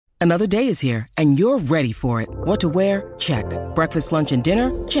Another day is here, and you're ready for it. What to wear? Check. Breakfast, lunch, and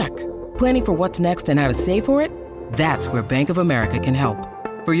dinner? Check. Planning for what's next and how to save for it? That's where Bank of America can help.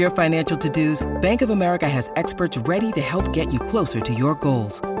 For your financial to-dos, Bank of America has experts ready to help get you closer to your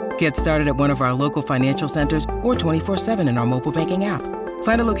goals. Get started at one of our local financial centers or 24/7 in our mobile banking app.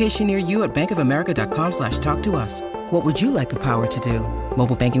 Find a location near you at bankofamerica.com/talktous. What would you like the power to do?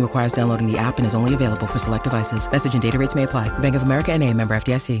 Mobile banking requires downloading the app and is only available for select devices. Message and data rates may apply. Bank of America N.A., member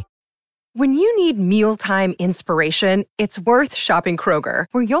FDIC. When you need mealtime inspiration, it's worth shopping Kroger,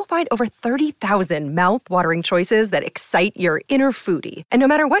 where you'll find over 30,000 mouth-watering choices that excite your inner foodie. And no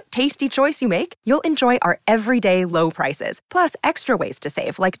matter what tasty choice you make, you'll enjoy our everyday low prices, plus extra ways to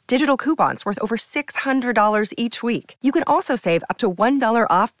save, like digital coupons worth over $600 each week. You can also save up to $1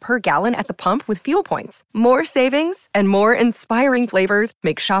 off per gallon at the pump with fuel points. More savings and more inspiring flavors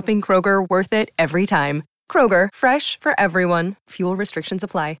make shopping Kroger worth it every time. Kroger, fresh for everyone. Fuel restrictions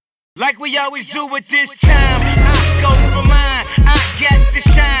apply. Like we always do with this time, I go for mine, I get to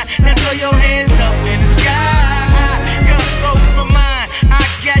shine. Now throw your hands up in the sky. I go for mine, I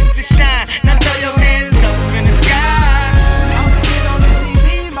get to shine. Now throw your hands up in the sky. I'ma get on the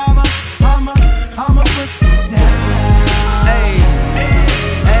TV, mama. I'ma put it down.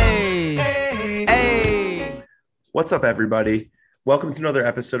 Hey. What's up, everybody? Welcome to another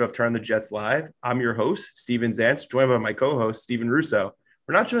episode of Turn the Jets Live. I'm your host, Steven Zantz, joined by my co-host, Steven Russo.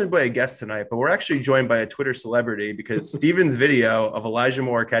 We're not joined by a guest tonight, but we're actually joined by a Twitter celebrity because Steven's video of Elijah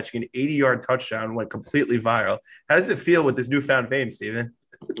Moore catching an 80-yard touchdown went completely viral. How does it feel with this newfound fame, Steven?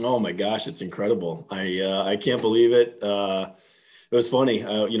 Oh my gosh, it's incredible. I can't believe it. It was funny.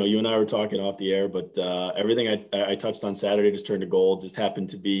 You and I were talking off the air, but everything I touched on Saturday just turned to gold. Just happened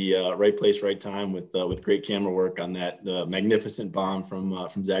to be right place, right time with great camera work on that magnificent bomb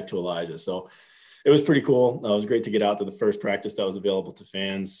from Zach to Elijah. So it was pretty cool. It was great to get out to the first practice that was available to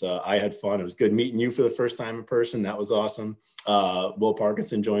fans. I had fun. It was good meeting you for the first time in person. That was awesome. Will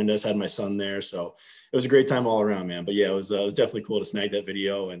Parkinson joined us, had my son there. So it was a great time all around, man. But yeah, it was definitely cool to snag that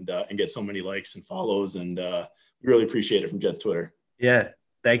video and get so many likes and follows. And really appreciate it from Jets Twitter. Yeah.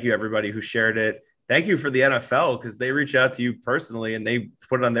 Thank you, everybody who shared it. Thank you for the NFL because they reached out to you personally and they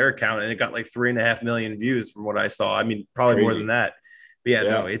put it on their account and it got like 3.5 million views from what I saw. I mean, probably Crazy. More than that. But yeah,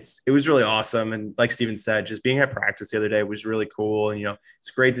 no, it was really awesome. And like Steven said, just being at practice the other day was really cool. And, it's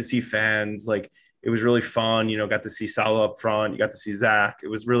great to see fans. Like, it was really fun. Got to see Salah up front. You got to see Zach. It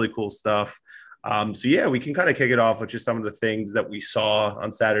was really cool stuff. So yeah, we can kind of kick it off with just some of the things that we saw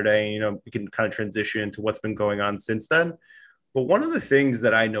on Saturday. We can kind of transition to what's been going on since then. But one of the things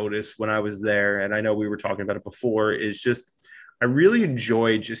that I noticed when I was there, and I know we were talking about it before, is just I really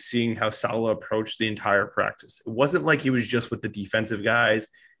enjoyed just seeing how Salah approached the entire practice. It wasn't like he was just with the defensive guys.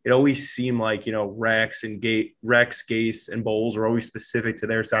 It always seemed like, Rex, Gase, and Bowles were always specific to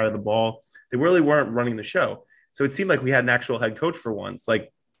their side of the ball. They really weren't running the show. So it seemed like we had an actual head coach for once.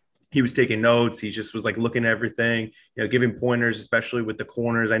 Like, he was taking notes. He just was like looking at everything, giving pointers, especially with the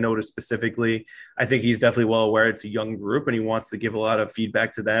corners. I noticed specifically, I think he's definitely well aware it's a young group and he wants to give a lot of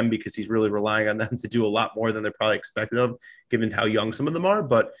feedback to them because he's really relying on them to do a lot more than they're probably expected of, given how young some of them are.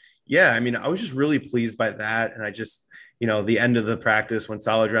 But yeah, I mean, I was just really pleased by that. And I just, the end of the practice when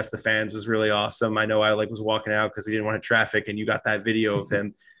Salah addressed the fans was really awesome. I know I was walking out because we didn't want to traffic and you got that video of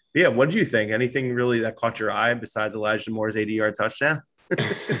him. But yeah. What did you think? Anything really that caught your eye besides Elijah Moore's 80-yard touchdown?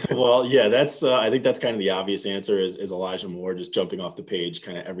 Well, yeah, that's I think that's kind of the obvious answer is Elijah Moore just jumping off the page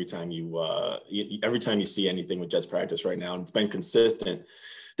kind of every time you see anything with Jets practice right now. And it's been consistent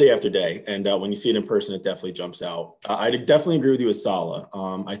day after day. And when you see it in person, it definitely jumps out. I definitely agree with you with Salah.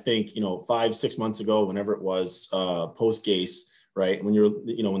 I think, 5-6 months ago, whenever it was post Gase, right, when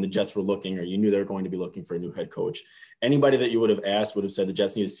when the Jets were looking or you knew they were going to be looking for a new head coach, anybody that you would have asked would have said the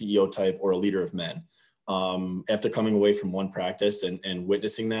Jets need a CEO type or a leader of men. After coming away from one practice and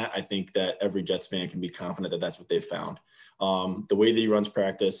witnessing that, I think that every Jets fan can be confident that that's what they've found. The way that he runs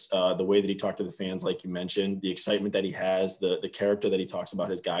practice, the way that he talked to the fans, like you mentioned, the excitement that he has, the character that he talks about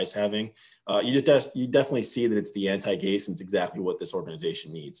his guys having, you definitely see that it's the anti-Gase and it's exactly what this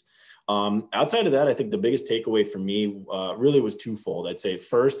organization needs. Outside of that, I think the biggest takeaway for me really was twofold. I'd say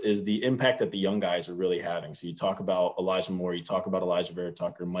first is the impact that the young guys are really having. So you talk about Elijah Moore, you talk about Elijah Vera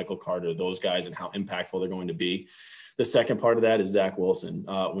Tucker, Michael Carter, those guys and how impactful they're going to be. The second part of that is Zach Wilson.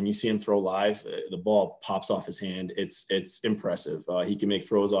 When you see him throw live, the ball pops off his hand. It's impressive. He can make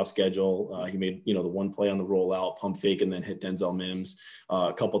throws off schedule. He made, the one play on the rollout, pump fake, and then hit Denzel Mims.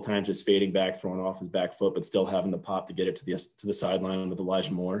 A couple times just fading back, throwing off his back foot, but still having the pop to get it to the sideline with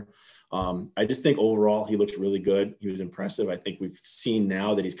Elijah Moore. I just think overall he looks really good. He was impressive. I think we've seen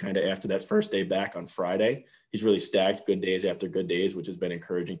now that he's kind of, after that first day back on Friday, he's really stacked good days after good days, which has been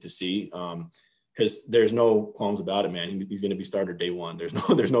encouraging to see. Because there's no qualms about it, man. He's going to be starter day one.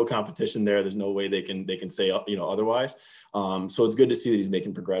 There's no competition there. There's no way they can say, otherwise. So it's good to see that he's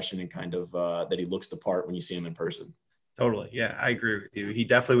making progression and kind of that he looks the part when you see him in person. Totally. Yeah, I agree with you. He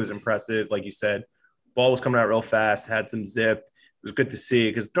definitely was impressive. Like you said, ball was coming out real fast, had some zip. It was good to see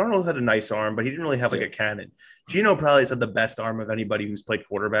because Darnold had a nice arm, but he didn't really have like a cannon. Gino probably has had the best arm of anybody who's played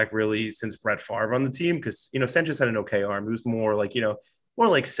quarterback really since Brett Favre on the team because, Sanchez had an okay arm. He was more like, more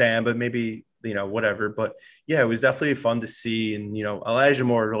like Sam, but maybe, whatever. But yeah, it was definitely fun to see. And, Elijah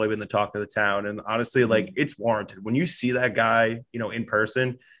Moore has really been the talk of the town. And honestly, like it's warranted. When you see that guy, in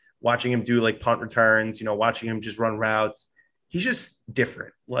person, watching him do like punt returns, watching him just run routes, he's just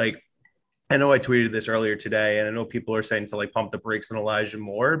different. Like, I know I tweeted this earlier today, and I know people are saying to like pump the brakes on Elijah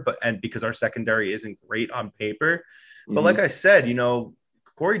Moore, and because our secondary isn't great on paper. But like I said,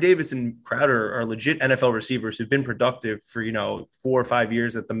 Corey Davis and Crowder are legit NFL receivers who've been productive for, 4 or 5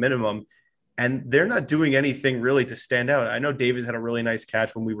 years at the minimum. And they're not doing anything really to stand out. I know Davis had a really nice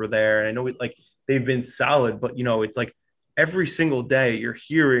catch when we were there. And I know they've been solid, but it's like every single day you're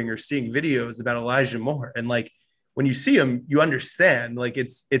hearing or seeing videos about Elijah Moore. And like, when you see him, you understand, like,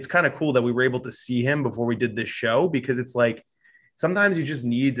 it's kind of cool that we were able to see him before we did this show, because it's like, sometimes you just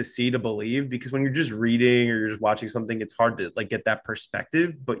need to see to believe, because when you're just reading or you're just watching something, it's hard to like get that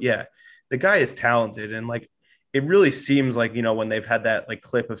perspective. But yeah, the guy is talented. And like, it really seems like, when they've had that like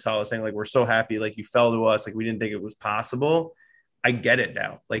clip of Saleh saying like, we're so happy, like you fell to us, like we didn't think it was possible. I get it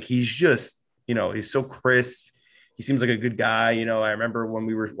now. Like, he's just, he's so crisp. He seems like a good guy. I remember when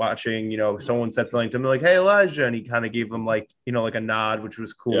we were watching, someone said something to him like, hey, Elijah. And he kind of gave him like, like a nod, which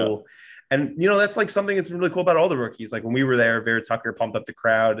was cool. Yeah. And, that's like something that's been really cool about all the rookies. Like when we were there, Vera Tucker pumped up the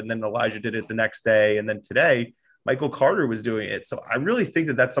crowd, and then Elijah did it the next day. And then today, Michael Carter was doing it. So I really think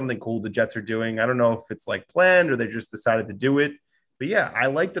that that's something cool the Jets are doing. I don't know if it's like planned or they just decided to do it. But yeah, I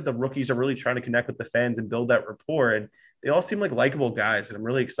like that the rookies are really trying to connect with the fans and build that rapport. And they all seem like likable guys. And I'm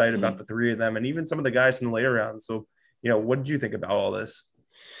really excited about the three of them, and even some of the guys from the later rounds. So, what did you think about all this?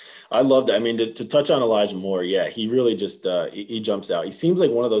 I loved it. I mean, to touch on Elijah Moore, yeah, he really just he jumps out. He seems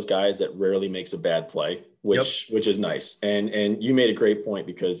like one of those guys that rarely makes a bad play, which is nice. And you made a great point,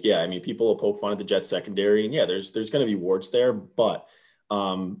 because yeah, I mean, people will poke fun at the Jets secondary, and yeah, there's going to be warts there, but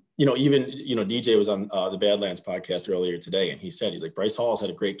even DJ was on the Badlands podcast earlier today, and he's like, Bryce Hall's had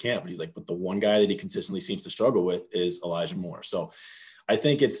a great camp, but he's like, but the one guy that he consistently seems to struggle with is Elijah Moore. So I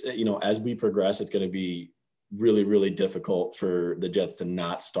think it's, as we progress, it's going to be really, really difficult for the Jets to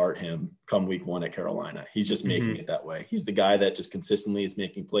not start him come week 1 at Carolina. He's just making it that way. He's the guy that just consistently is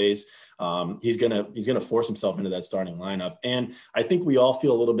making plays. He's gonna force himself into that starting lineup. And I think we all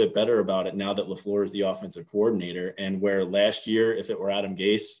feel a little bit better about it now that LaFleur is the offensive coordinator, and where last year, if it were Adam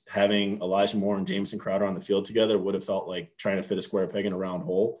Gase, having Elijah Moore and Jamison Crowder on the field together would have felt like trying to fit a square peg in a round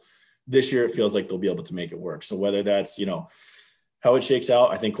hole. This year, it feels like they'll be able to make it work. So whether that's, how it shakes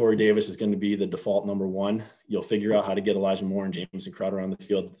out, I think Corey Davis is going to be the default number 1. You'll figure out how to get Elijah Moore and Jamison Crowder on the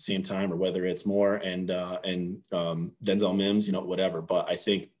field at the same time, or whether it's Moore and Denzel Mims, whatever. But I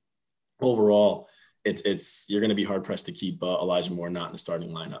think overall, you're going to be hard pressed to keep Elijah Moore not in the starting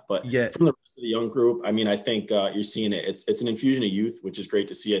lineup. But yeah, from the rest of the young group, I mean, I think you're seeing it. It's an infusion of youth, which is great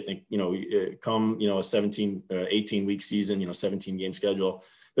to see. I think come a 18 week season, 17 game schedule,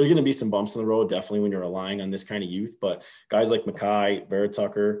 there's going to be some bumps in the road, definitely, when you're relying on this kind of youth. But guys like Mekhi, Vera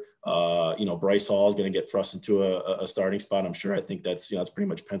Tucker, Bryce Hall is going to get thrust into a starting spot, I'm sure. I think that's pretty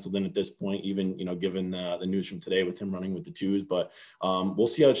much penciled in at this point, even, given the news from today with him running with the twos. But we'll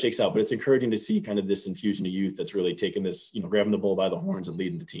see how it shakes out. But it's encouraging to see kind of this infusion of youth that's really taking this, grabbing the bull by the horns and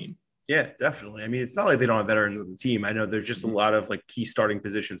leading the team. Yeah, definitely. I mean, it's not like they don't have veterans on the team. I know there's just a lot of like key starting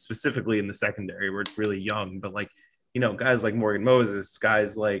positions, specifically in the secondary, where it's really young, but like, guys like Morgan Moses,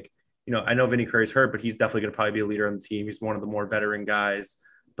 guys like, I know Vinny Curry's hurt, but he's definitely going to probably be a leader on the team. He's one of the more veteran guys.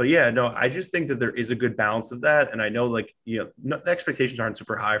 But yeah, no, I just think that there is a good balance of that. And I know like, the expectations aren't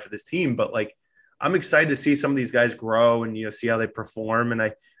super high for this team, but like, I'm excited to see some of these guys grow and, see how they perform. And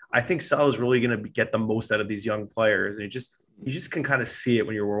I think Saleh is really going to get the most out of these young players. And you just can kind of see it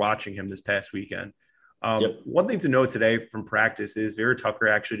when you were watching him this past weekend. One thing to note today from practice is Vera Tucker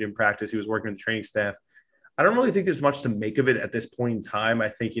actually didn't practice. He was working with the training staff. I don't really think there's much to make of it at this point in time. I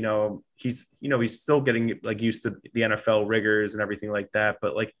think, he's still getting like used to the NFL rigors and everything like that.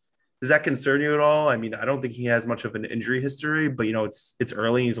 But like, does that concern you at all? I mean, I don't think he has much of an injury history, but it's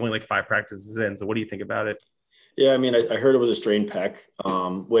early. He's only like 5 practices in. So what do you think about it? Yeah, I mean, I heard it was a strained pec,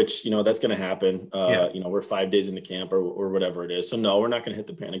 which, that's going to happen. Yeah. We're 5 days into camp or whatever it is. So, no, we're not going to hit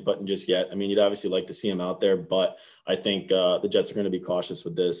the panic button just yet. I mean, you'd obviously like to see him out there, but I think the Jets are going to be cautious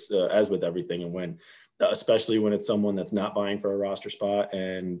with this, as with everything. And especially when it's someone that's not vying for a roster spot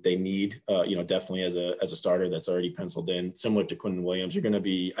and they need, definitely as a starter that's already penciled in, similar to Quinton Williams,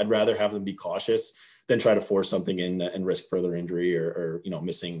 I'd rather have them be cautious than try to force something in and risk further injury or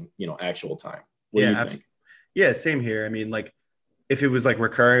missing, actual time. What do you think? Yeah, same here. I mean, like, if it was like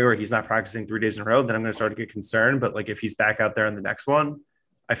recurring or he's not practicing 3 days in a row, then I'm going to start to get concerned. But like, if he's back out there on the next one,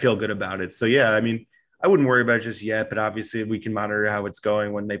 I feel good about it. So yeah, I mean, I wouldn't worry about it just yet, but obviously we can monitor how it's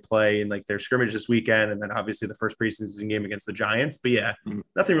going when they play and like their scrimmage this weekend. And then obviously the first preseason game against the Giants, but yeah,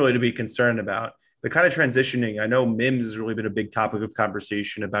 nothing really to be concerned about. The kind of transitioning, I know Mims has really been a big topic of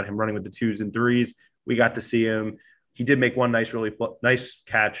conversation about him running with the 2s and 3s. We got to see him. He did make one really nice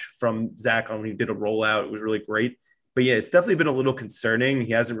catch from Zach when he did a rollout. It was really great. But yeah, it's definitely been a little concerning.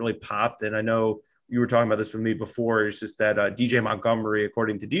 He hasn't really popped. And I know you were talking about this with me before. It's just that DJ Montgomery,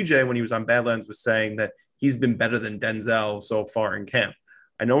 according to DJ, when he was on Badlands, was saying that he's been better than Denzel so far in camp.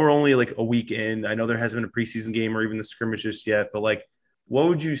 I know we're only like a week in. I know there hasn't been a preseason game or even the scrimmage just yet. But like, what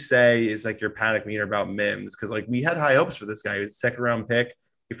would you say is like your panic meter about Mims? Because like we had high hopes for this guy. He was a 2nd-round pick.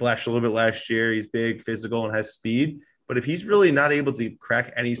 He flashed a little bit last year. He's big, physical, and has speed. But if he's really not able to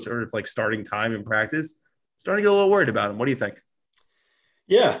crack any sort of like starting time in practice, starting to get a little worried about him. What do you think?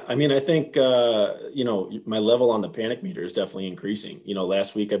 Yeah, I mean, I think, my level on the panic meter is definitely increasing.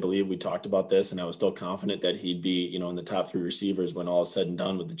 Last week, I believe we talked about this, and I was still confident that he'd be, in the top 3 receivers when all is said and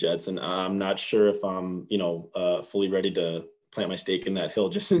done with the Jets. And I'm not sure if I'm, fully ready to plant my stake in that hill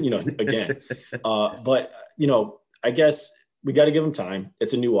just, again. But, I guess we got to give him time.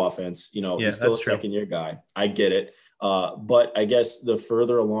 It's a new offense. He's still a second-year guy. I get it. But I guess the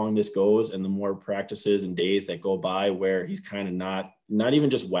further along this goes and the more practices and days that go by where he's kind of not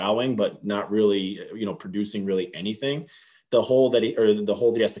even just wowing, but not really, producing really anything, the hole that he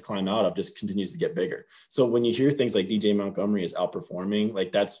has to climb out of just continues to get bigger. So when you hear things like DJ Montgomery is outperforming,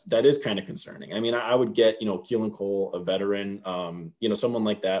 like that is kind of concerning. I mean, I would get, Keelan Cole, a veteran, someone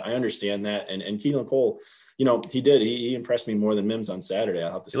like that. I understand that. And Keelan Cole, he impressed me more than Mims on Saturday.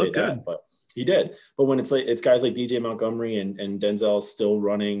 I'll have to say that, but he did. But when it's guys like DJ Montgomery and Denzel still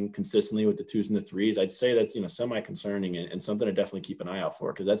running consistently with the 2s and the 3s, I'd say that's, semi-concerning and something to definitely keep an eye out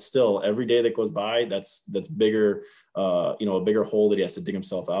for. Cause that's still every day that goes by, that's bigger, a bigger hole that he has to dig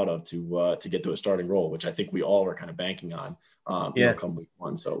himself out of to get to a starting role, which I think we all were kind of banking on, come week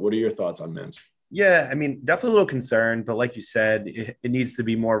 1. So what are your thoughts on Mims? Yeah, I mean, definitely a little concerned, but like you said, it needs to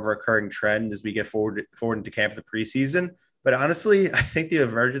be more of a recurring trend as we get forward into camp for the preseason. But honestly, I think the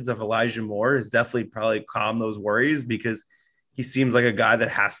emergence of Elijah Moore has definitely probably calmed those worries because he seems like a guy that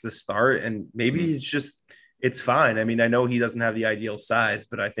has to start, and maybe it's fine. I mean, I know he doesn't have the ideal size,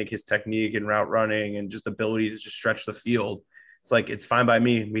 but I think his technique and route running and just ability to just stretch the field, it's fine by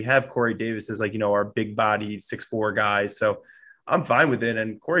me. We have Corey Davis as our big body 6'4" guy. So I'm fine with it.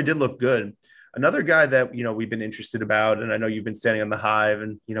 And Corey did look good. Another guy that, we've been interested about, and I know you've been standing on the Hive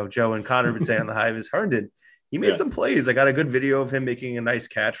and, Joe and Connor have been standing on the Hive, is Herndon. He made some plays. I got a good video of him making a nice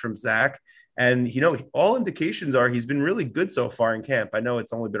catch from Zach. And, all indications are he's been really good so far in camp. I know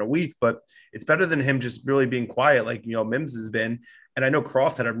it's only been a week, but it's better than him just really being quiet like, Mims has been. And I know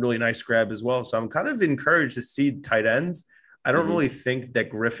Croft had a really nice grab as well. So I'm kind of encouraged to see tight ends. I don't really think that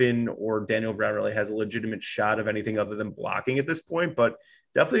Griffin or Daniel Brown really has a legitimate shot of anything other than blocking at this point, but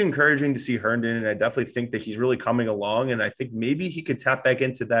definitely encouraging to see Herndon. And I definitely think that he's really coming along. And I think maybe he could tap back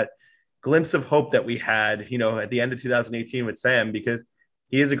into that glimpse of hope that we had, at the end of 2018 with Sam, because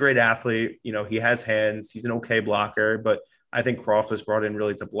he is a great athlete. He has hands, he's an okay blocker, but I think Croft was brought in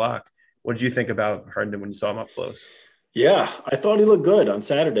really to block. What did you think about Herndon when you saw him up close? Yeah, I thought he looked good on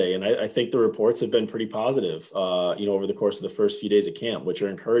Saturday, and I think the reports have been pretty positive, over the course of the first few days of camp, which are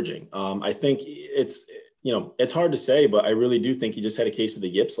encouraging. I think it's hard to say, but I really do think he just had a case of the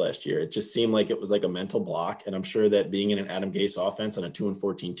yips last year. It just seemed like it was like a mental block, and I'm sure that being in an Adam Gase offense on a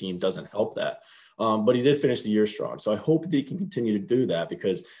 2-14 team doesn't help that. But he did finish the year strong, so I hope that he can continue to do that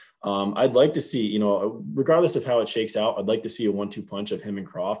because I'd like to see, regardless of how it shakes out, I'd like to see a 1-2 punch of him and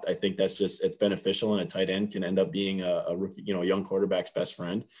Croft. I think it's beneficial, and a tight end can end up being a rookie, young quarterback's best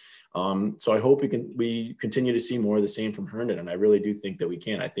friend. So I hope we continue to see more of the same from Herndon. And I really do think that we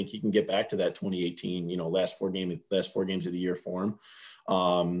can. I think he can get back to that 2018, last four games of the year form.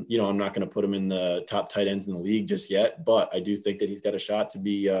 I'm not going to put him in the top tight ends in the league just yet, but I do think that he's got a shot to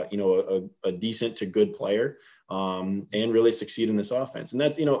be, a decent to good player, and really succeed in this offense. And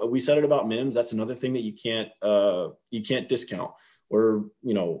that's, we said it about Mims. That's another thing that you can't discount. we're,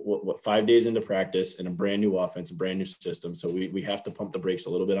 you know, what 5 days into practice in a brand new offense, a brand new system. So we have to pump the brakes a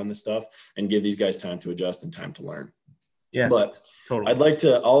little bit on this stuff and give these guys time to adjust and time to learn. Yeah, but totally. I'd like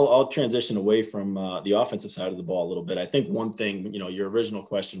to, I'll transition away from the offensive side of the ball a little bit. I think one thing, you know, your original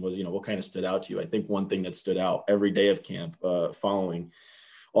question was, you know, what kind of stood out to you? I think one thing that stood out every day of camp following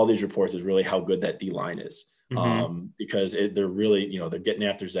all these reports is really how good that D line is. Because they're really, you know, they're getting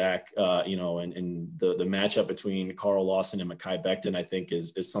after Zach, you know, and the matchup between Carl Lawson and Mekhi Becton, I think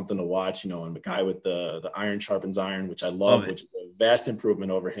is something to watch, you know, and Mekhi with the iron sharpens iron, which I love, which is a vast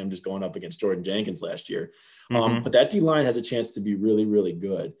improvement over him just going up against Jordan Jenkins last year. But that D line has a chance to be really, really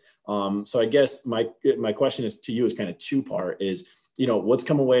good. So I guess my question is to you is kind of two-part is, you know, what's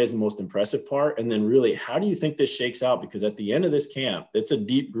come away as the most impressive part? And then really, how do you think this shakes out? Because at the end of this camp, it's a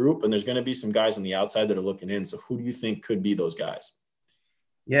deep group and there's going to be some guys on the outside that are looking in. So who do you think could be those guys?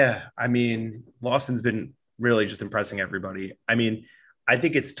 Yeah. I mean, Lawson's been really just impressing everybody. I mean, I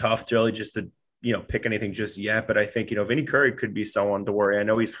think it's tough to really just to, you know, pick anything just yet, but I think, you know, Vinny Curry could be someone to worry. I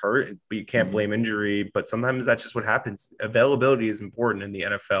know he's hurt, but you can't blame injury, but sometimes that's just what happens. Availability is important in the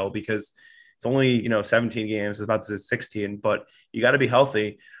NFL because it's only, you know, 17 games, it's about to 16, but you got to be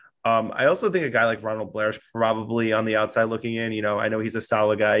healthy. I also think a guy like Ronald Blair is probably on the outside looking in. You know, I know he's a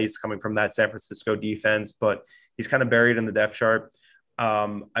solid guy. He's coming from that San Francisco defense, but he's kind of buried in the depth chart.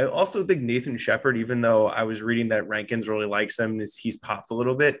 I also think Nathan Shepard, even though I was reading that Rankins really likes him, he's popped a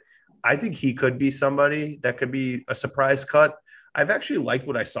little bit. I think he could be somebody that could be a surprise cut. I've actually liked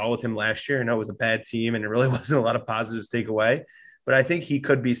what I saw with him last year. I know it was a bad team and it really wasn't a lot of positives to take away. But I think he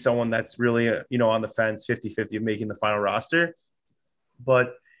could be someone that's really, you know, on the fence 50-50 of making the final roster.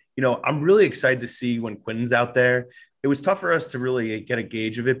 But, you know, I'm really excited to see when Quinn's out there. It was tough for us to really get a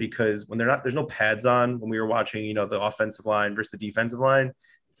gauge of it because when there's no pads on when we were watching, you know, the offensive line versus the defensive line,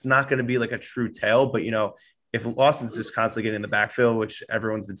 it's not going to be like a true tell. But, you know, if Lawson's just constantly getting in the backfield, which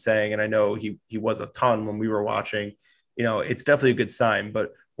everyone's been saying, and I know he was a ton when we were watching, you know, it's definitely a good sign.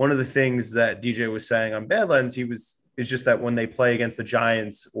 But one of the things that DJ was saying on Badlands, it's just that when they play against the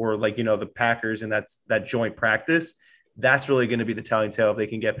Giants or like, you know, the Packers and that joint practice, that's really going to be the telling tale if they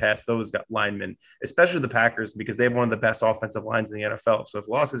can get past those linemen, especially the Packers, because they have one of the best offensive lines in the NFL. So if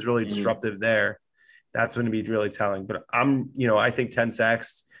Loss is really disruptive there, that's going to be really telling. But I think 10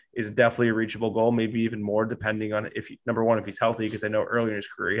 sacks is definitely a reachable goal, maybe even more depending on if he's healthy, because I know earlier in his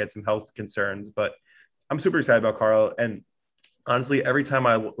career he had some health concerns, but I'm super excited about Carl. And honestly, every time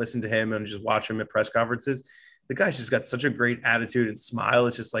I listen to him and just watch him at press conferences, the guy's just got such a great attitude and smile.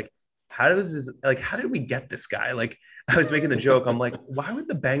 It's just like, how did we get this guy? Like I was making the joke. I'm like, why would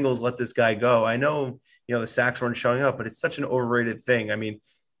the Bengals let this guy go? I know, you know, the sacks weren't showing up, but it's such an overrated thing. I mean,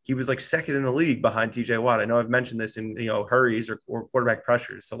 he was like second in the league behind TJ Watt. I know I've mentioned this in, you know, hurries or quarterback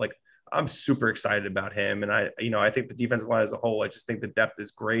pressures. So like, I'm super excited about him. And I think the defensive line as a whole, I just think the depth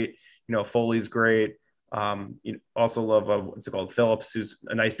is great. You know, Foley's great. Also love what's it called, Phillips, who's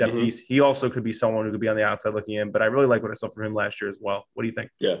a nice depth piece. He also could be someone who could be on the outside looking in, but I really like what I saw from him last year as well. What do you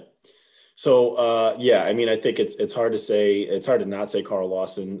think? Yeah. So I mean, I think it's hard to not say Carl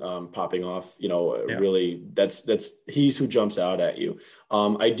Lawson popping off, you know, really that's he's who jumps out at you.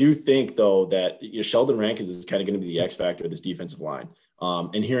 I do think though that Sheldon Rankins is kind of going to be the X factor of this defensive line.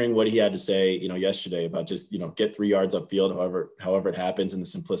 And hearing what he had to say, you know, yesterday about just, you know, get 3 yards upfield, however it happens, in the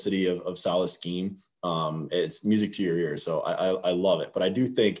simplicity of Saleh's scheme, it's music to your ears. So I love it. But I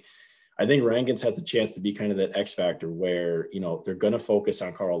think Rankins has a chance to be kind of that X factor where, you know, they're going to focus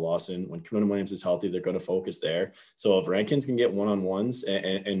on Carl Lawson. When Quinnen Williams is healthy, they're going to focus there. So if Rankins can get one-on-ones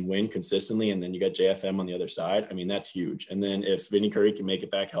and win consistently, and then you got JFM on the other side, I mean, that's huge. And then if Vinny Curry can make it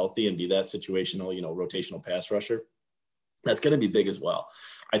back healthy and be that situational, you know, rotational pass rusher, that's going to be big as well.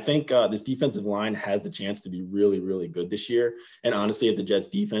 I think this defensive line has the chance to be really, really good this year. And honestly, if the Jets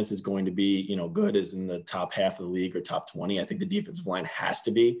defense is going to be, you know, good as in the top half of the league or top 20, I think the defensive line has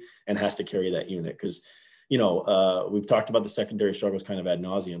to be and has to carry that unit. Because, you know, we've talked about the secondary struggles kind of ad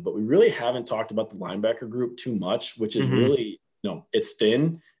nauseum, but we really haven't talked about the linebacker group too much, which is really, you know, it's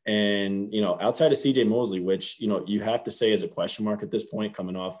thin. And, you know, outside of CJ Mosley, which, you know, you have to say is a question mark at this point,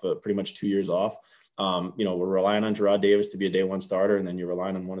 coming off pretty much 2 years off. You know, we're relying on Gerard Davis to be a day one starter, and then you're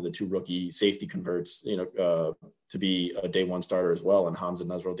relying on one of the 2 rookie safety converts, you know, to be a day one starter as well, and Hamza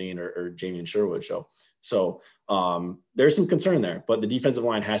Nasruddin or Jamian Sherwood show. So there's some concern there, but the defensive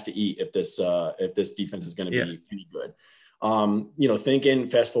line has to eat if this defense is going to be any good. You know,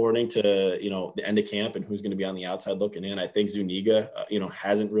 fast forwarding to, you know, the end of camp and who's going to be on the outside looking in, I think Zuniga, you know,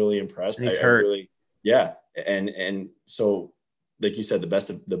 hasn't really impressed. He's hurt. And so, like you said,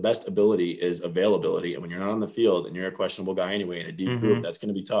 the best ability is availability. And when you're not on the field and you're a questionable guy anyway in a deep group, that's going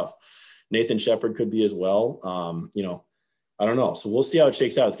to be tough. Nathan Shepard could be as well. You know, I don't know. So we'll see how it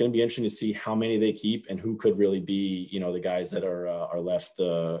shakes out. It's going to be interesting to see how many they keep and who could really be, the guys that are left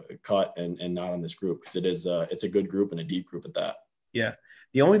cut and not on this group, because it's a good group and a deep group at that. Yeah.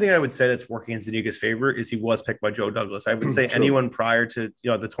 The only thing I would say that's working in Zuniga's favor is he was picked by Joe Douglas. I would say True. anyone prior to,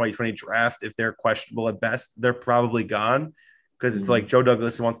 the 2020 draft, if they're questionable at best, they're probably gone, because it's like Joe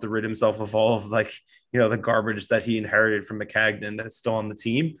Douglas wants to rid himself of all of the garbage that he inherited from Maccagnan that's still on the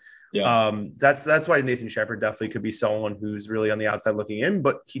team. Yeah. That's why Nathan Shepard definitely could be someone who's really on the outside looking in,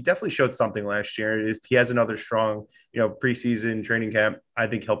 but he definitely showed something last year. If he has another strong, preseason training camp, I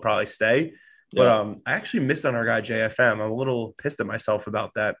think he'll probably stay. But I actually missed on our guy JFM. I'm a little pissed at myself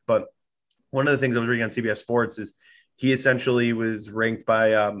about that. But one of the things I was reading on CBS Sports is he essentially was ranked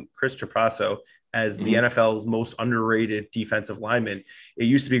by Chris Trapasso as the NFL's most underrated defensive lineman. It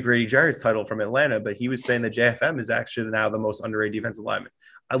used to be Grady Jarrett's title from Atlanta, but he was saying that JFM is actually now the most underrated defensive lineman.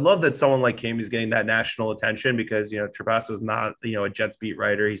 I love that someone like him is getting that national attention, because, Trapasso is not, a Jets beat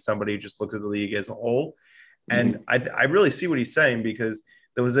writer. He's somebody who just looks at the league as a whole. And I really see what he's saying, because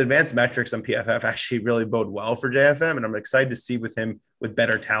those advanced metrics on PFF actually really bode well for JFM. And I'm excited to see with him with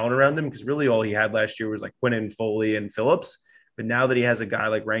better talent around him, because really all he had last year was like Quinnen, Foley, and Phillips. But now that he has a guy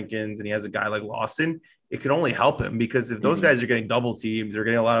like Rankins and he has a guy like Lawson, it could only help him, because if those guys are getting double teams, they're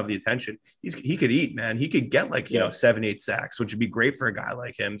getting a lot of the attention. He could eat, man. He could get 7-8 sacks, which would be great for a guy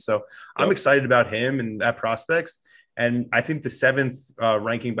like him. So I'm excited about him and that prospects. And I think the 7th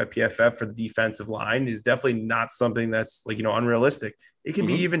ranking by PFF for the defensive line is definitely not something that's unrealistic. It can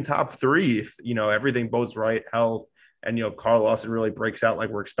be even top 3 if, everything bodes right, health, and, Carl Lawson really breaks out like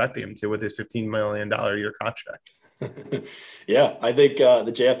we're expecting him to with his $15 million a year contract. Yeah, I think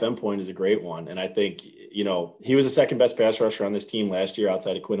the JFM point is a great one. And I think, he was the second best pass rusher on this team last year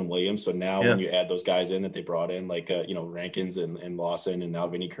outside of Quinnen Williams. So now when you add those guys in that they brought in, like, Rankins and Lawson and now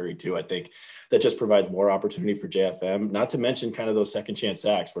Vinny Curry too, I think that just provides more opportunity for JFM, not to mention kind of those second chance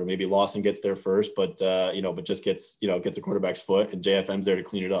sacks where maybe Lawson gets there first, but just gets a quarterback's foot and JFM's there to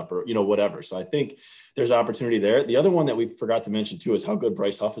clean it up or, whatever. So I think there's opportunity there. The other one that we forgot to mention too is how good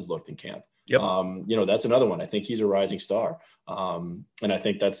Bryce Huff has looked in camp. Yep. That's another one. I think he's a rising star. And I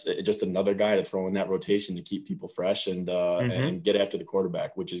think that's just another guy to throw in that rotation to keep people fresh and get after the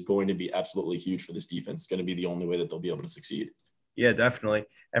quarterback, which is going to be absolutely huge for this defense. It's going to be the only way that they'll be able to succeed. Yeah, definitely.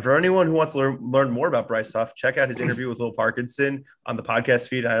 And for anyone who wants to learn more about Bryce Huff, check out his interview with Will Parkinson on the podcast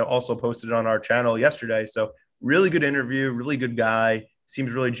feed. I also posted it on our channel yesterday. So really good interview, really good guy,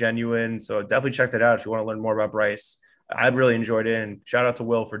 seems really genuine. So definitely check that out if you want to learn more about Bryce. I've really enjoyed it, and shout out to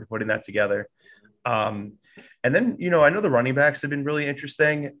Will for putting that together. And then, I know the running backs have been really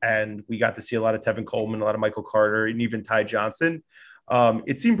interesting, and we got to see a lot of Tevin Coleman, a lot of Michael Carter, and even Ty Johnson.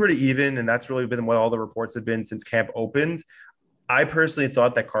 It seemed pretty even, and that's really been what all the reports have been since camp opened. I personally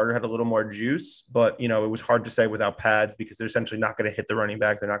thought that Carter had a little more juice, but, it was hard to say without pads because they're essentially not going to hit the running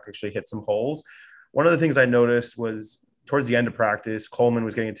back. They're not going to actually hit some holes. One of the things I noticed was towards the end of practice, Coleman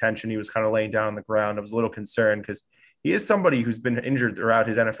was getting attention. He was kind of laying down on the ground. I was a little concerned because he is somebody who's been injured throughout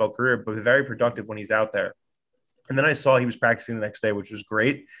his NFL career, but very productive when he's out there. And then I saw he was practicing the next day, which was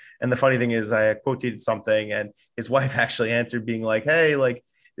great. And the funny thing is I quoted something and his wife actually answered being like, hey,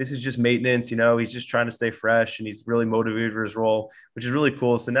 this is just maintenance, he's just trying to stay fresh and he's really motivated for his role, which is really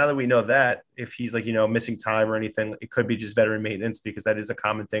cool. So now that we know that, if he's missing time or anything, it could be just veteran maintenance because that is a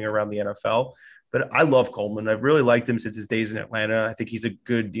common thing around the NFL. But I love Coleman. I've really liked him since his days in Atlanta. I think he's a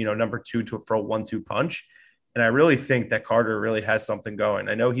good, number 2 for a 1-2 punch. And I really think that Carter really has something going.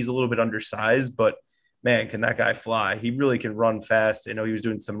 I know he's a little bit undersized, but man, can that guy fly? He really can run fast. I know he was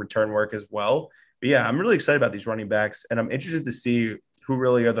doing some return work as well. But yeah, I'm really excited about these running backs, and I'm interested to see who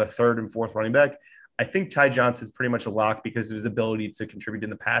really are the 3rd and 4th running back. I think Ty Johnson's pretty much a lock because of his ability to contribute in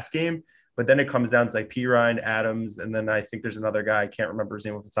the pass game. But then it comes down to Pirine, Adams, and then I think there's another guy. I can't remember his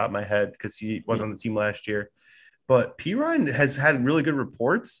name off the top of my head because he was on the team last year. But Pirine has had really good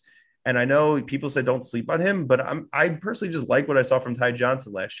reports. And I know people said don't sleep on him, but I personally just like what I saw from Ty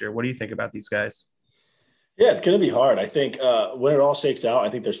Johnson last year. What do you think about these guys? Yeah, it's going to be hard. I think when it all shakes out, I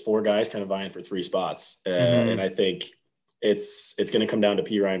think there's 4 guys kind of vying for 3 spots. And I think it's going to come down to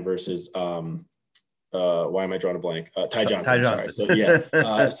Pirine versus why am I drawing a blank? Ty Johnson.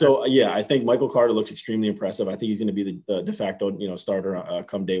 Sorry. I think Michael Carter looks extremely impressive. I think he's going to be the de facto, starter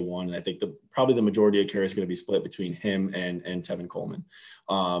come day one. And I think probably the majority of carries is going to be split between him and Tevin Coleman.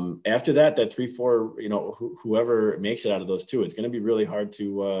 After that 3-4, whoever makes it out of those 2, it's going to be really hard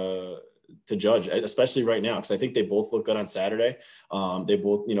to judge, especially right now, because I think they both look good on Saturday. They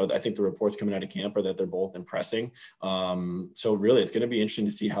both, I think the reports coming out of camp are that they're both impressing. So really, it's going to be interesting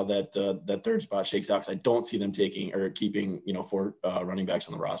to see how that 3rd spot shakes out, because I don't see them taking or keeping, 4 running backs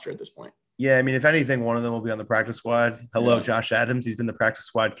on the roster at this point. Yeah, I mean, if anything, one of them will be on the practice squad. Hello, Yeah. Josh Adams. He's been the practice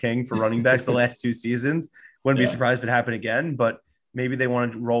squad king for running backs the last 2 seasons. Wouldn't be Yeah. surprised if it happened again, but maybe they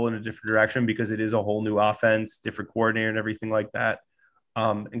want to roll in a different direction because it is a whole new offense, different coordinator and everything like that.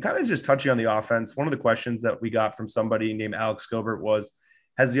 And kind of just touching on the offense, one of the questions that we got from somebody named Alex Gilbert was,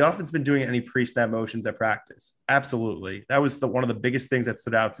 has the offense been doing any pre-snap motions at practice? Absolutely. That was one of the biggest things that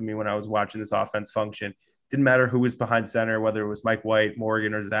stood out to me when I was watching this offense function. Didn't matter who was behind center, whether it was Mike White,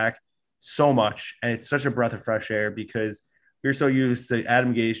 Morgan, or Zach, so much. And it's such a breath of fresh air because we're so used to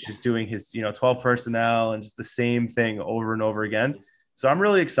Adam Gase just doing his, 12 personnel and just the same thing over and over again. So I'm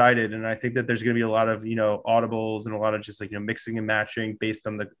really excited. And I think that there's going to be a lot of, audibles and a lot of just like, mixing and matching based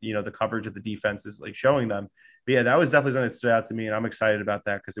on the, the coverage of the defenses, like showing them. But yeah, that was definitely something that stood out to me. And I'm excited about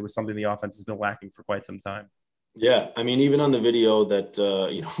that because it was something the offense has been lacking for quite some time. Yeah, I mean, even on the video that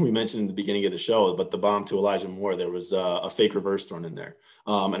we mentioned in the beginning of the show, but the bomb to Elijah Moore, there was a fake reverse thrown in there,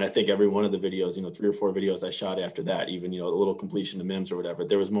 and I think every one of the videos, 3 or 4 videos I shot after that, even a little completion to Mims or whatever,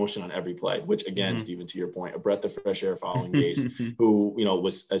 there was motion on every play. Which again, Stephen, to your point, a breath of fresh air following Gase, who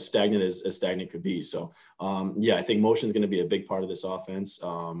was as stagnant as stagnant could be. So yeah, I think motion is going to be a big part of this offense,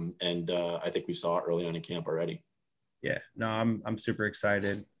 and I think we saw it early on in camp already. Yeah, no, I'm super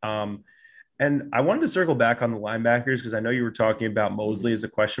excited. And I wanted to circle back on the linebackers because I know you were talking about Mosley as a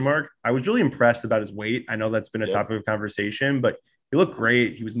question mark. I was really impressed about his weight. I know that's been a topic of conversation, but he looked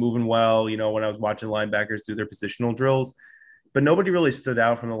great. He was moving well, when I was watching linebackers do their positional drills. But nobody really stood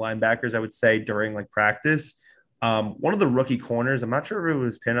out from the linebackers, I would say, during practice. One of the rookie corners, I'm not sure if it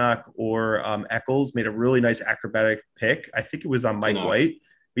was Pinnock or Eccles, made a really nice acrobatic pick. I think it was on Mike White.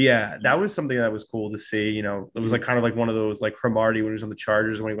 But yeah, that was something that was cool to see. It was kind of like one of those like Cromartie when he was on the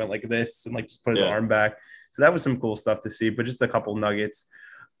Chargers when he went like this and just put his arm back. So that was some cool stuff to see, but just a couple nuggets.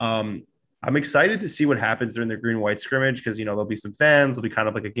 I'm excited to see what happens during the green and white scrimmage because, there'll be some fans. It'll be kind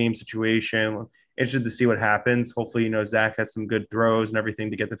of like a game situation. Interested to see what happens. Hopefully, Zach has some good throws and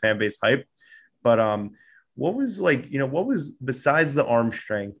everything to get the fan base hype. But what was besides the arm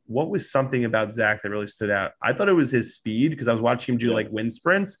strength, what was something about Zach that really stood out? I thought it was his speed because I was watching him do wind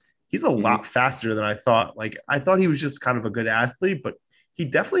sprints. He's a lot faster than I thought. I thought he was just kind of a good athlete, but he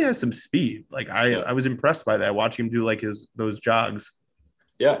definitely has some speed. I was impressed by that, watching him do those jogs.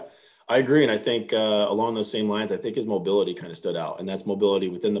 Yeah, I agree. And I think along those same lines, I think his mobility kind of stood out, and that's mobility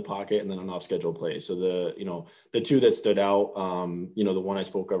within the pocket and then on off schedule plays. So the two that stood out, the one I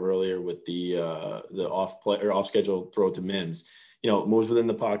spoke of earlier with the off play or off schedule throw to Mims, moves within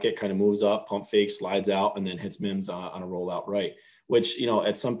the pocket, kind of moves up, pump fake, slides out, and then hits Mims on a rollout right, which,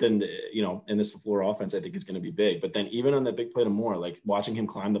 it's something, in this LaFleur offense, I think is going to be big. But then even on that big play to Moore, watching him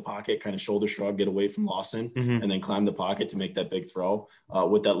climb the pocket, kind of shoulder shrug, get away from Lawson, and then climb the pocket to make that big throw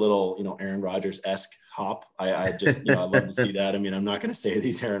with that little, Aaron Rodgers-esque hop. I just, I love to see that. I mean, I'm not going to say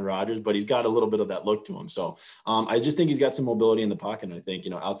he's Aaron Rodgers, but he's got a little bit of that look to him. So I just think he's got some mobility in the pocket. And I think,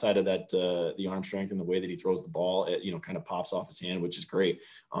 outside of that, the arm strength and the way that he throws the ball, it, kind of pops off his hand, which is great.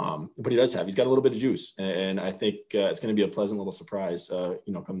 But he's got a little bit of juice. And I think it's going to be a pleasant little surprise,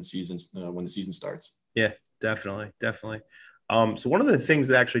 come the season, when the season starts. Yeah, definitely. So one of the things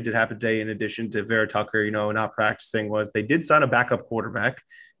that actually did happen today, in addition to Vera Tucker, not practicing, was they did sign a backup quarterback.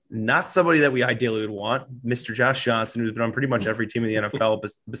 Not somebody that we ideally would want, Mr. Josh Johnson, who's been on pretty much every team in the NFL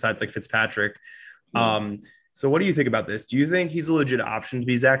besides Fitzpatrick. So what do you think about this? Do you think he's a legit option to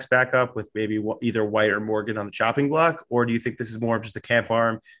be Zach's backup with maybe either White or Morgan on the chopping block? Or do you think this is more of just a camp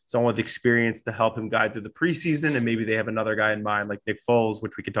arm, someone with experience to help him guide through the preseason, and maybe they have another guy in mind like Nick Foles,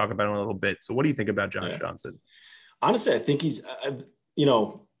 which we could talk about in a little bit. So what do you think about Josh Johnson? Honestly, I think he's,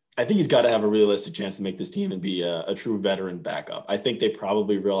 I think he's got to have a realistic chance to make this team and be a true veteran backup. I think they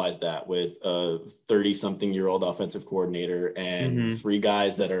probably realized that with a 30-something-year-old offensive coordinator and 3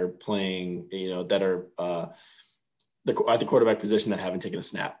 guys that are playing, that are at the quarterback position that haven't taken a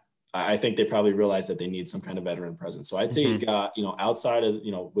snap. I think they probably realized that they need some kind of veteran presence. So I'd say he's got, outside of,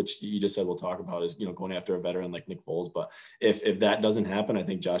 which you just said we'll talk about is, going after a veteran like Nick Foles. But if that doesn't happen, I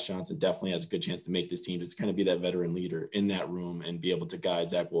think Josh Johnson definitely has a good chance to make this team, just kind of be that veteran leader in that room and be able to guide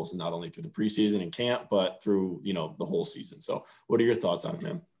Zach Wilson not only through the preseason and camp, but through, the whole season. So what are your thoughts on it,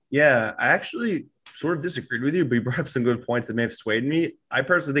 man? Yeah, I actually sort of disagreed with you, but you brought up some good points that may have swayed me. I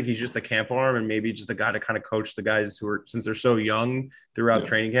personally think he's just the camp arm and maybe just a guy to kind of coach the guys who are, since they're so young throughout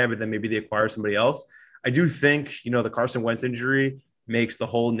training camp, and then maybe they acquire somebody else. I do think, the Carson Wentz injury makes the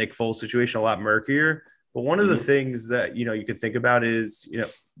whole Nick Foles situation a lot murkier. But one of the things that, you could think about is,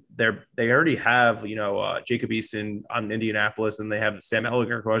 they already have, Jacob Eason on Indianapolis, and they have Sam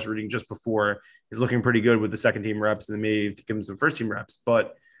Ehlinger, who I was reading just before, is looking pretty good with the second team reps, and then maybe give him some first team reps.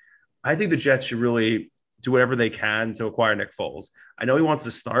 But I think the Jets should really do whatever they can to acquire Nick Foles. I know he wants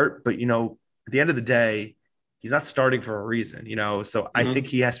to start, but, at the end of the day, he's not starting for a reason, So I think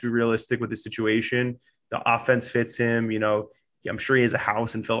he has to be realistic with the situation. The offense fits him, I'm sure he has a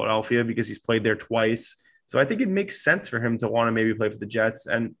house in Philadelphia because he's played there twice. So I think it makes sense for him to want to maybe play for the Jets.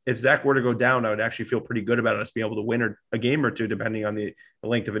 And if Zach were to go down, I would actually feel pretty good about us being able to win a game or two, depending on the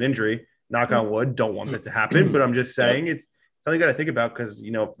length of an injury. Knock on wood, don't want that to happen. But I'm just saying it's something you got to think about because,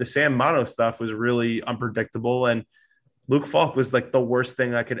 the Sam Mono stuff was really unpredictable. And Luke Falk was like the worst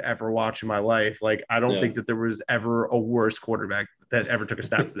thing I could ever watch in my life. Like, I don't think that there was ever a worse quarterback that ever took a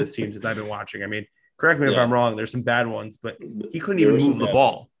snap for this team since I've been watching. I mean, correct me if I'm wrong. There's some bad ones, but he couldn't even move the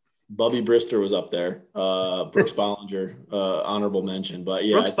ball. Bubby Brister was up there. Brooks Bollinger, honorable mention. But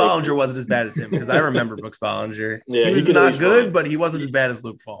yeah, Brooks Bollinger wasn't as bad as him because I remember Brooks Bollinger. Yeah, he was not good, but he wasn't as bad as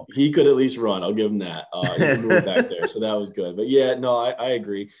Luke Falk. He could at least run. I'll give him that. He could move back there, so that was good. But yeah, no, I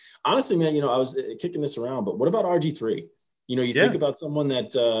agree. Honestly, man, I was kicking this around, but what about RG3? You think about someone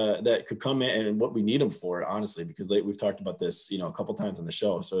that could come in and what we need him for, honestly, because we've talked about this, a couple times on the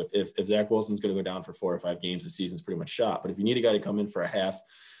show. So if Zach Wilson's going to go down for 4 or 5 games, the season's pretty much shot. But if you need a guy to come in for a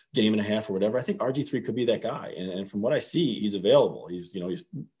game and a half or whatever, I think RG3 could be that guy. And from what I see, he's available. He's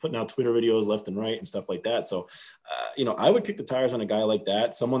putting out Twitter videos left and right and stuff like that. So, I would kick the tires on a guy like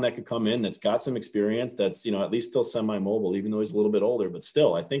that, someone that could come in that's got some experience, that's, at least still semi-mobile, even though he's a little bit older, but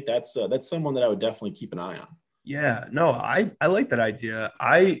still, I think that's someone that I would definitely keep an eye on. Yeah, no, I like that idea.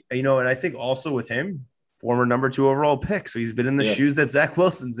 And I think also with him, former number 2 overall pick. So he's been in the shoes that Zach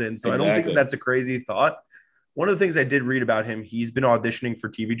Wilson's in. So exactly. I don't think that's a crazy thought. One of the things I did read about him, he's been auditioning for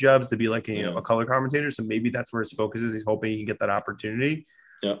TV jobs to be like a color commentator. So maybe that's where his focus is. He's hoping he can get that opportunity.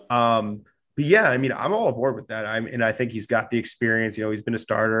 Yeah. But yeah, I mean, I'm all aboard with that. And I think he's got the experience. He's been a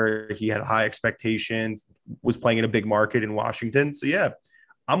starter. He had high expectations, was playing in a big market in Washington. So yeah,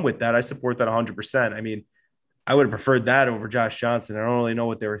 I'm with that. I support that 100%. I mean, I would have preferred that over Josh Johnson. I don't really know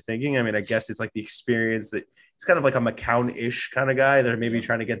what they were thinking. I mean, I guess it's like the experience that it's kind of like a McCown-ish kind of guy. They're maybe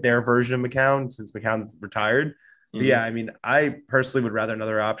trying to get their version of McCown since McCown's retired. But yeah, I mean, I personally would rather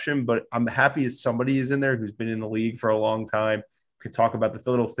another option, but I'm happy as somebody is in there who's been in the league for a long time, could talk about the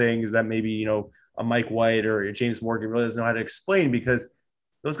little things that maybe, a Mike White or a James Morgan really doesn't know how to explain because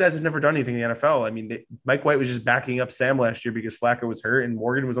those guys have never done anything in the NFL. I mean, Mike White was just backing up Sam last year because Flacco was hurt and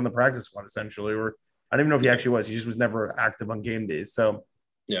Morgan was on the practice squad essentially, or I don't even know if he actually was. He just was never active on game days. So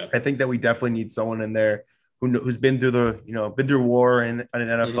yeah, I think that we definitely need someone in there who's been through been through war and an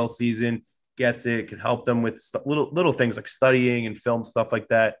NFL season, gets it, can help them with little things like studying and film stuff like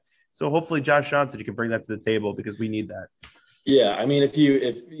that. So hopefully Josh Johnson, you can bring that to the table because we need that. Yeah, I mean, if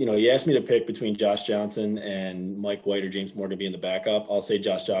you asked me to pick between Josh Johnson and Mike White or James Morgan being the backup, I'll say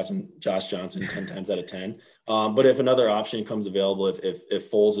Josh Johnson 10 times out of 10. But if another option comes available,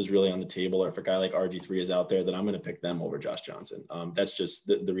 if Foles is really on the table, or if a guy like RG3 is out there, then I'm going to pick them over Josh Johnson. That's just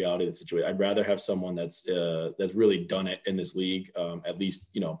the reality of the situation. I'd rather have someone that's really done it in this league, at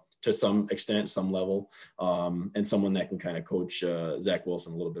least to some extent, some level, and someone that can kind of coach Zach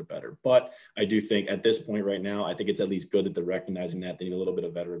Wilson a little bit better. But I do think at this point right now, I think it's at least good that they're recognizing that they need a little bit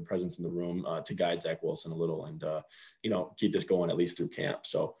of veteran presence in the room to guide Zach Wilson a little and, keep this going at least through camp.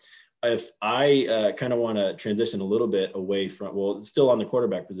 So if I kind of want to transition a little bit away from, still on the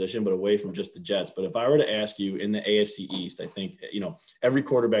quarterback position, but away from just the Jets. But if I were to ask you in the AFC East, I think, every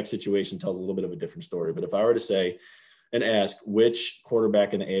quarterback situation tells a little bit of a different story. But if I were to say, and ask which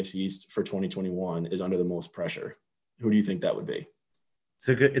quarterback in the AFC East for 2021 is under the most pressure, who do you think that would be?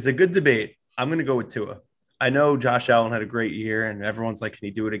 It's a good debate. I'm going to go with Tua. I know Josh Allen had a great year and everyone's like, can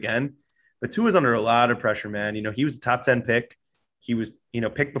he do it again? But Tua's under a lot of pressure, man. He was a top 10 pick. He was,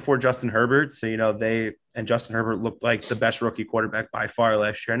 picked before Justin Herbert. So, Justin Herbert looked like the best rookie quarterback by far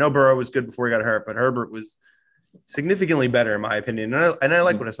last year. I know Burrow was good before he got hurt, but Herbert was significantly better in my opinion. And I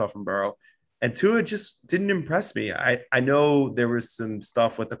like what I saw from Burrow. And Tua just didn't impress me. I know there was some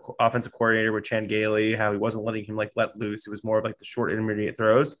stuff with the offensive coordinator with Chan Gailey, how he wasn't letting him let loose. It was more of the short intermediate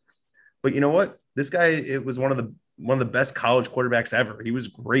throws. But you know what? This guy, it was one of the best college quarterbacks ever. He was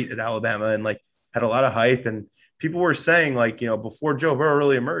great at Alabama and had a lot of hype. And people were saying before Joe Burrow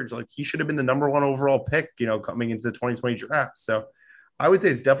really emerged, he should have been the number 1 overall pick, coming into the 2020 draft. So I would say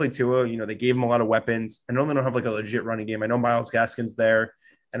it's definitely Tua. They gave him a lot of weapons. I know they don't have a legit running game. I know Myles Gaskin's there.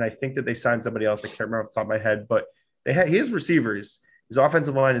 And I think that they signed somebody else. I can't remember off the top of my head, but he has receivers. His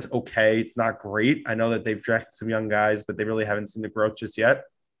offensive line is okay. It's not great. I know that they've drafted some young guys, but they really haven't seen the growth just yet.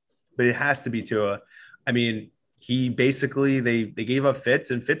 But it has to be Tua. I mean, he basically, they gave up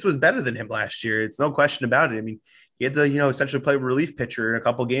Fitz, and Fitz was better than him last year. It's no question about it. I mean, he had to, essentially play relief pitcher in a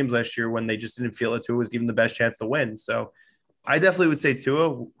couple games last year when they just didn't feel that Tua was given the best chance to win. So I definitely would say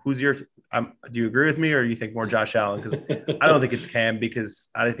Tua. Do you agree with me, or do you think more Josh Allen? Because I don't think it's Cam, because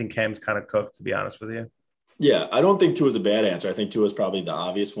I think Cam's kind of cooked, to be honest with you. Yeah, I don't think Tua is a bad answer. I think Tua is probably the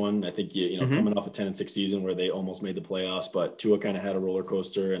obvious one. I think, coming off a 10-6 season where they almost made the playoffs, but Tua kind of had a roller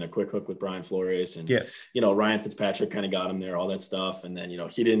coaster and a quick hook with Brian Flores. And, Ryan Fitzpatrick kind of got him there, all that stuff. And then,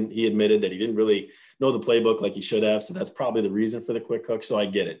 he admitted that he didn't really know the playbook like he should have. So that's probably the reason for the quick hook. So I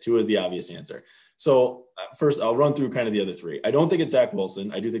get it. Tua is the obvious answer. So first, I'll run through kind of the other three. I don't think it's Zach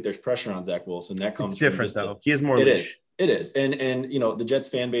Wilson. I do think there's pressure on Zach Wilson. That comes different, though. He has more leash. It is. And the Jets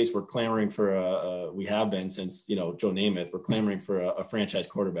fan base, we're clamoring for we have been since, Joe Namath, we're clamoring for a franchise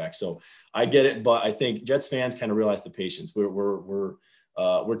quarterback. So I get it. But I think Jets fans kind of realize the patience. We're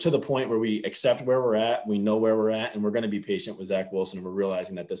to the point where we accept where we're at. We know where we're at, and we're going to be patient with Zach Wilson. And we're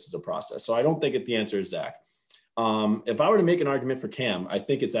realizing that this is a process. So I don't think the answer is Zach. If I were to make an argument for Cam, I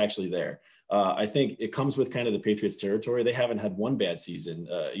think it's actually there. I think it comes with kind of the Patriots territory. They haven't had one bad season,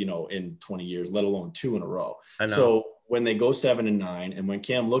 in 20 years, let alone 2 in a row. So when they go 7-9, and when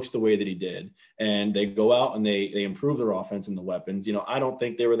Cam looks the way that he did, and they go out and they improve their offense and the weapons, I don't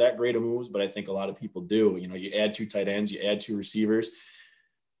think they were that great of moves, but I think a lot of people do. You add 2 tight ends, you add 2 receivers.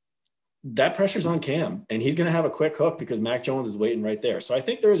 That pressure's on Cam, and he's going to have a quick hook because Mac Jones is waiting right there. So I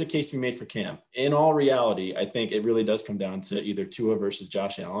think there is a case to be made for Cam. In all reality, I think it really does come down to either Tua versus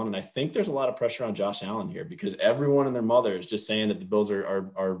Josh Allen. And I think there's a lot of pressure on Josh Allen here because everyone and their mother is just saying that the Bills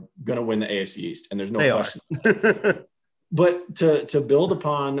are going to win the AFC East. And there's no question. But to build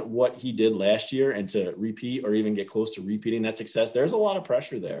upon what he did last year and to repeat or even get close to repeating that success, there's a lot of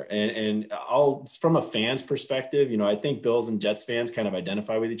pressure there. And from a fan's perspective, I think Bills and Jets fans kind of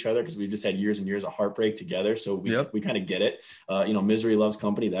identify with each other because we've just had years and years of heartbreak together. So we kind of get it. Misery loves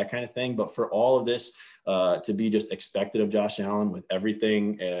company, that kind of thing. But for all of this to be just expected of Josh Allen with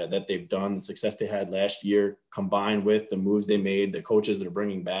everything that they've done, the success they had last year, combined with the moves they made, the coaches that are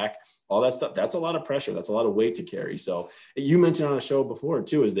bringing back, all that stuff, that's a lot of pressure. That's a lot of weight to carry. So you mentioned on the show before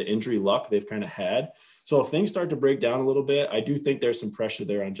too, is the injury luck they've kind of had. So if things start to break down a little bit, I do think there's some pressure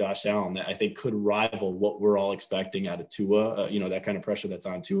there on Josh Allen that I think could rival what we're all expecting out of Tua, that kind of pressure that's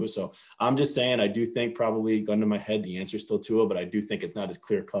on Tua. So I'm just saying, I do think probably gun to my head, the answer is still Tua, but I do think it's not as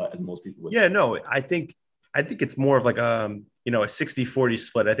clear cut as most people would. Yeah, no, I think it's more of like a 60-40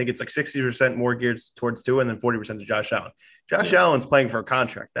 split. I think it's like 60% more geared towards Tua and then 40% to Josh Allen. Josh Allen's playing for a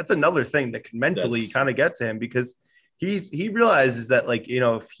contract. That's another thing that can mentally kind of get to him because he realizes that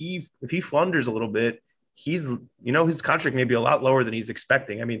if he flounders a little bit, he's his contract may be a lot lower than he's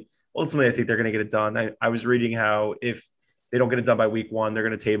expecting. I mean, ultimately, I think they're going to get it done. I was reading how if they don't get it done by week 1, they're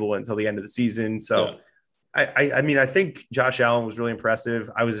going to table it until the end of the season. So I think Josh Allen was really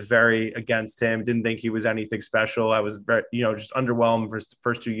impressive. I was very against him. Didn't think he was anything special. I was very, just underwhelmed for the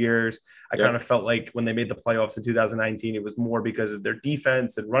first 2 years. I kind of felt like when they made the playoffs in 2019, it was more because of their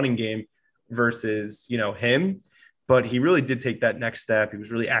defense and running game versus, him. But he really did take that next step. He was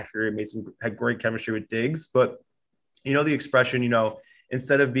really accurate, had great chemistry with Diggs. But, the expression,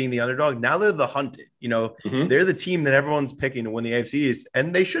 instead of being the underdog, now they're the hunted. They're the team that everyone's picking to win the AFC East,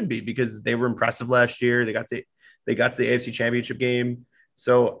 and they should be because they were impressive last year. They got to the AFC Championship game.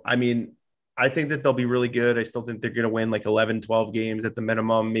 So, I mean, I think that they'll be really good. I still think they're going to win like 11, 12 games at the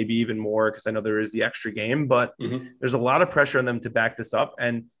minimum, maybe even more because I know there is the extra game. But there's a lot of pressure on them to back this up.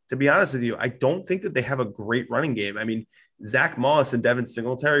 And to be honest with you, I don't think that they have a great running game. I mean, Zach Moss and Devin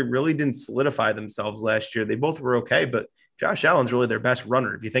Singletary really didn't solidify themselves last year. They both were okay, but Josh Allen's really their best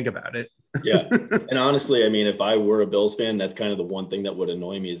runner if you think about it. Yeah. And honestly, I mean, if I were a Bills fan, that's kind of the one thing that would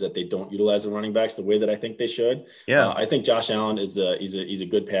annoy me is that they don't utilize the running backs the way that I think they should. Yeah. I think Josh Allen he's a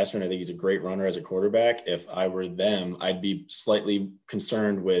good passer, and I think he's a great runner as a quarterback. If I were them, I'd be slightly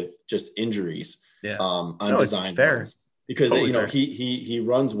concerned with just injuries on design runs. Because totally he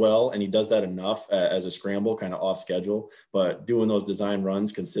runs well and he does that enough as a scramble kind of off schedule, but doing those design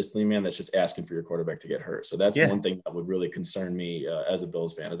runs consistently, man, that's just asking for your quarterback to get hurt. So that's one thing that would really concern me as a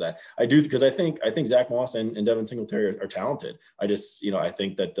Bills fan is I do because I think Zach Moss and Devin Singletary are talented. I just I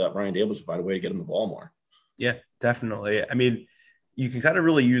think that Brian Daboll should find a way to get him the ball more. Yeah, definitely. I mean, you can kind of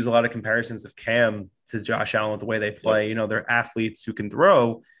really use a lot of comparisons of Cam to Josh Allen with the way they play. They're athletes who can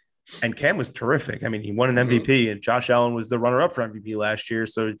throw. And Cam was terrific. I mean, he won an MVP, and Josh Allen was the runner-up for MVP last year.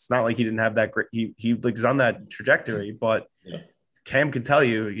 So it's not like he didn't have that great. He was on that trajectory. But Cam can tell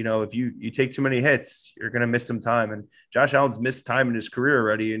you, if you take too many hits, you're going to miss some time. And Josh Allen's missed time in his career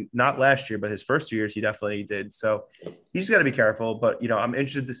already, and not last year, but his first 2 years he definitely did. So he's got to be careful. But I'm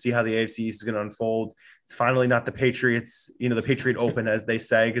interested to see how the AFC East is going to unfold. It's finally not the Patriots, the Patriot Open, as they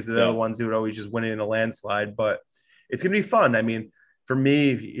say, because they're the ones who would always just win it in a landslide. But it's going to be fun. I mean. For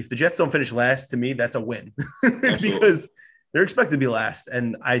me, if the Jets don't finish last, to me, that's a win because they're expected to be last.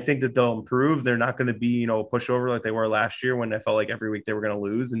 And I think that they'll improve. They're not going to be, a pushover like they were last year when I felt like every week they were going to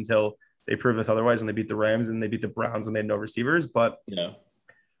lose until they prove us otherwise, when they beat the Rams and they beat the Browns when they had no receivers. But yeah,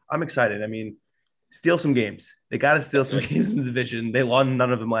 I'm excited. I mean, steal some games. They got to steal some games in the division. They won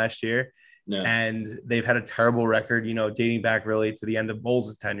none of them last year. No. And they've had a terrible record, dating back really to the end of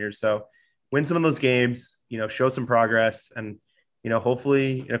Bowles' tenure. So win some of those games, show some progress. And,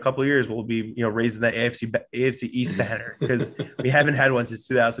 hopefully in a couple of years, we'll be, raising that AFC East banner, because we haven't had one since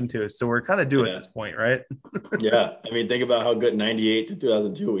 2002. So we're kind of due at this point, right? Yeah. I mean, think about how good 98 to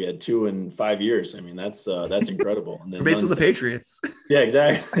 2002, we had 2 in 5 years. I mean, that's incredible. And then basically the Patriots. Yeah,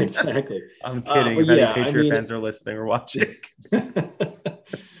 exactly. I'm kidding. If any Patriot fans are listening or watching.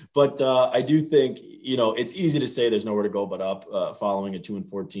 But I do think, it's easy to say there's nowhere to go but up following a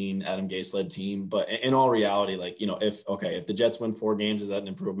 2-14 Adam Gase-led team. But in all reality, if the Jets win 4 games, is that an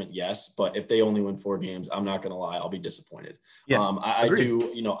improvement? Yes. But if they only win 4 games, I'm not going to lie, I'll be disappointed. Yeah, I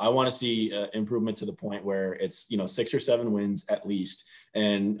do, I want to see improvement to the point where it's, 6 or 7 wins at least.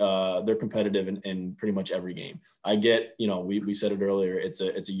 And they're competitive in pretty much every game. I get, we said it earlier, it's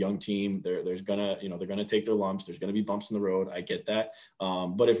a young team. There's gonna, they're gonna take their lumps. There's gonna be bumps in the road. I get that.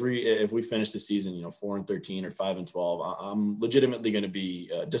 But if we finish the season, 4-13 or 5-12, I'm legitimately going to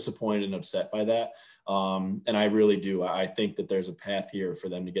be disappointed and upset by that. And I really do. I think that there's a path here for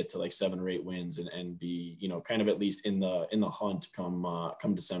them to get to like 7 or 8 wins and be, kind of at least in the hunt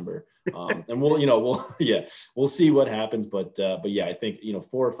come December. And we'll see what happens. But yeah, I think, 4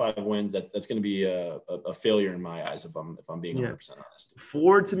 or 5 wins, that's going to be a failure in my eyes, if I'm being 100% honest.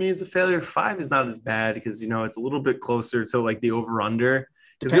 4 to me is a failure. 5 is not as bad because, it's a little bit closer to like the over under,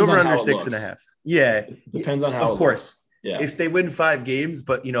 because the over under 6.5. Yeah. Depends on how, of course. Yeah. If they win 5 games,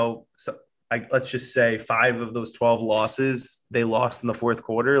 but let's just say 5 of those 12 losses, they lost in the fourth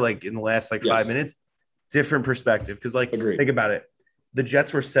quarter, like in the last 5 minutes, different perspective. Cause Agreed. Think about it. The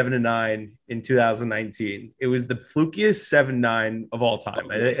Jets were 7-9 in 2019. It was the flukiest 7-9 of all time.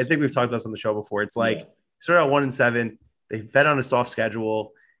 I think we've talked about this on the show before. It's started out 1-7. They fed on a soft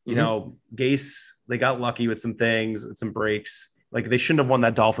schedule. Gase, they got lucky with some things, with some breaks. Like they shouldn't have won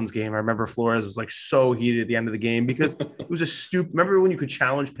that Dolphins game. I remember Flores was so heated at the end of the game because it was a stupid. Remember when you could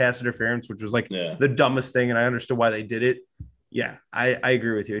challenge pass interference, which was the dumbest thing, and I understood why they did it. Yeah, I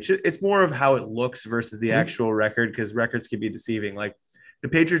agree with you. It's more of how it looks versus the actual record, because records can be deceiving. Like the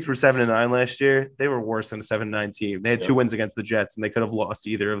Patriots were 7-9 last year. They were worse than a 7-9 team. They had 2 wins against the Jets, and they could have lost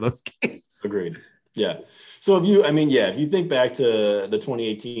either of those games. Agreed. Yeah. So if you think back to the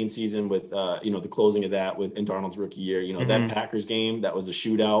 2018 season with, the closing of that in Darnold's rookie year, that Packers game, that was a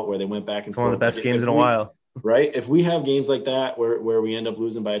shootout where they went back and forth. One of the best games in a while. Right. If we have games like that where we end up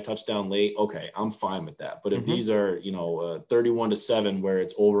losing by a touchdown late, okay, I'm fine with that. But if these are, 31-7 where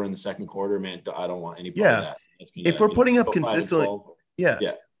it's over in the second quarter, man, I don't want any part of that. If we're putting up consistently,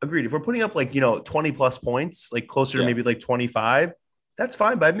 agreed. If we're putting up 20 plus points, closer to maybe 25, that's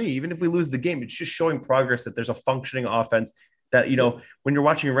fine by me. Even if we lose the game, it's just showing progress that there's a functioning offense that, when you're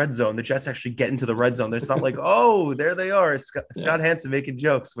watching red zone, the Jets actually get into the red zone. There's not oh, there they are. Scott Hansen making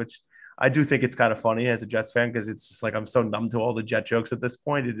jokes, which I do think it's kind of funny as a Jets fan, because it's just I'm so numb to all the Jet jokes at this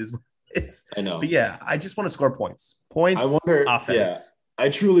point. I know. But yeah, I just want to score points. I wonder, offense. Yeah. I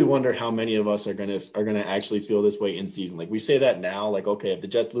truly wonder how many of us are gonna actually feel this way in season. We say that now, okay, if the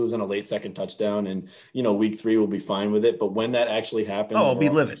Jets lose on a late second touchdown and week 3 we'll be fine with it. But when that actually happens, I'll be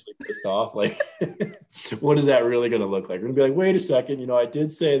livid, pissed off. What is that really gonna look like? We're gonna be wait a second, I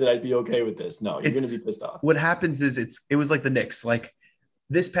did say that I'd be okay with this. No, you're gonna be pissed off. What happens is it was like the Knicks.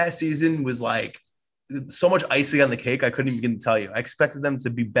 This past season was so much icing on the cake. I couldn't even begin to tell you. I expected them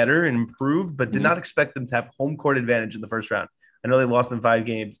to be better and improved, but did not expect them to have home court advantage in the first round. I know they lost in 5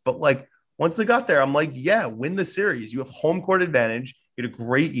 games, but once they got there, I'm win the series. You have home court advantage. You had a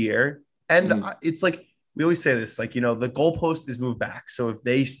great year. And it's we always say this, the goalpost is moved back. So if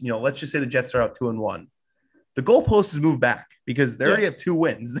they, let's just say the Jets start out 2-1, the goalpost is moved back because they already have 2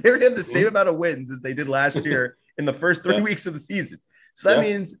 wins. They already have the same amount of wins as they did last year in the first 3 weeks of the season. So that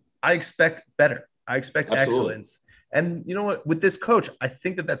means I expect better. I expect excellence. And you know what, with this coach, I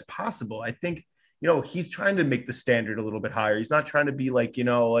think that that's possible. I think, he's trying to make the standard a little bit higher. He's not trying to be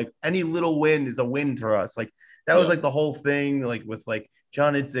any little win is a win to us. That was the whole thing, with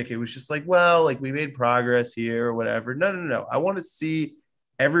John Idzik. It was just we made progress here or whatever. No. I want to see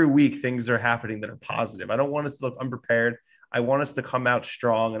every week things are happening that are positive. I don't want us to look unprepared. I want us to come out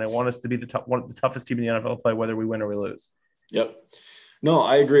strong, and I want us to be one of the toughest team in the NFL to play, whether we win or we lose. Yep. No,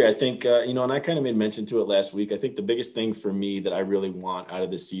 I agree. I think, and I kind of made mention to it last week. I think the biggest thing for me that I really want out of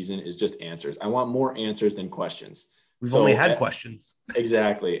this season is just answers. I want more answers than questions. We've only had questions.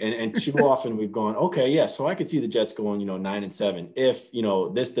 Exactly. And too often we've gone, okay, yeah, so I could see the Jets going, 9-7 if,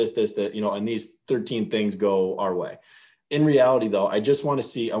 this, that, and these 13 things go our way. In reality, though, I want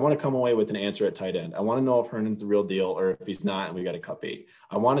to come away with an answer at tight end. I want to know if Herndon's the real deal or if he's not and we got to cut bait.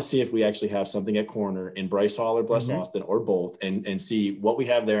 I want to see if we actually have something at corner in Bryce Hall or Bless Austin or both and see what we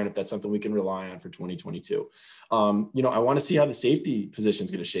have there and if that's something we can rely on for 2022. I want to see how the safety position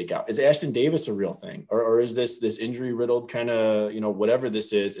is going to shake out. Is Ashton Davis a real thing or is this injury riddled kind of, whatever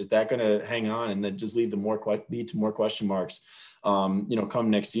this is that going to hang on and then just lead to more question marks? Come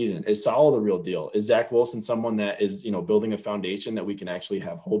next season? Is Salah the real deal? Is Zach Wilson someone that is, building a foundation that we can actually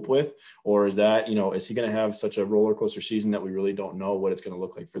have hope with? Or is that, is he going to have such a roller coaster season that we really don't know what it's going to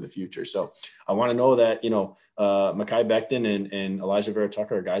look like for the future? So I want to know that, Mekhi Becton and Elijah Vera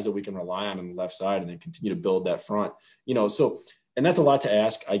Tucker are guys that we can rely on the left side and then continue to build that front, and that's a lot to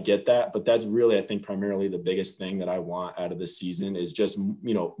ask. I get that, but that's really, I think, primarily the biggest thing that I want out of this season is just,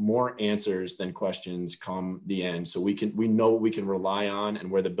 more answers than questions come the end. So we know what we can rely on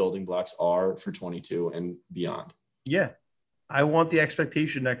and where the building blocks are for 22 and beyond. Yeah. I want the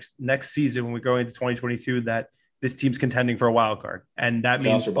expectation next season when we go into 2022 that this team's contending for a wild card. And that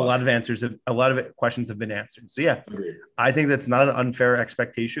means a lot of questions have been answered. So yeah, agreed. I think that's not an unfair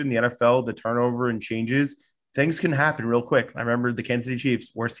expectation. The NFL, the turnover and changes, things can happen real quick. I remember the Kansas City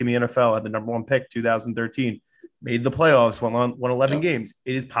Chiefs, worst team in the NFL, had the number 1 pick, 2013, made the playoffs, won 11 games.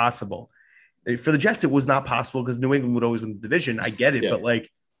 It is possible. For the Jets, it was not possible because New England would always win the division. I get it, but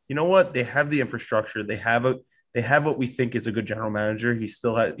you know what? They have the infrastructure. They have what we think is a good general manager. He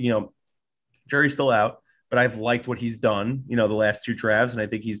still has, jury's still out, but I've liked what he's done, the last 2 drafts, and I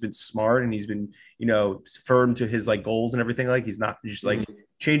think he's been smart and he's been, firm to his goals and everything. He's not just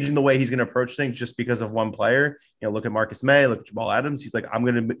changing the way he's going to approach things just because of one player. Look at Marcus May, look at Jamal Adams. He's I'm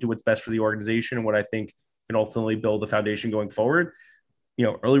going to do what's best for the organization and what I think can ultimately build the foundation going forward.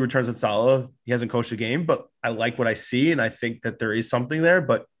 Early returns on Salah. He hasn't coached a game, but I like what I see. And I think that there is something there,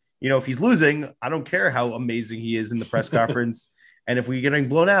 but if he's losing, I don't care how amazing he is in the press conference. And if we're getting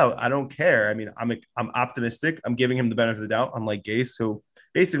blown out, I don't care. I mean, I'm optimistic. I'm giving him the benefit of the doubt, unlike Gase, who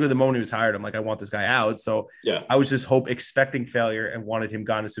basically the moment he was hired, I'm I want this guy out. So yeah, I was just expecting failure and wanted him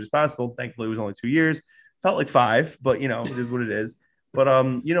gone as soon as possible. Thankfully, it was only 2 years. Felt like 5, but it is what it is. But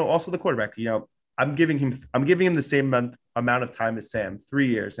also the quarterback. I'm giving him the same amount of time as Sam, 3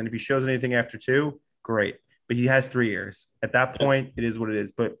 years. And if he shows anything after 2, great. But he has 3 years. At that point, it is what it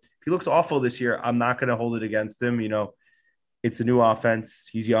is. But if he looks awful this year, I'm not going to hold it against him. It's a new offense.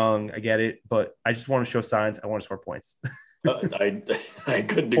 He's young. I get it. But I just want to show signs. I want to score points. I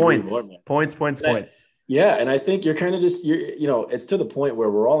couldn't agree more, man. Points. Yeah. And I think you're kind of just, it's to the point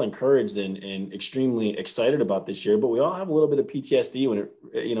where we're all encouraged and extremely excited about this year, but we all have a little bit of PTSD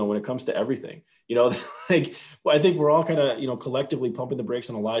when it comes to everything, I think we're all kind of, collectively pumping the brakes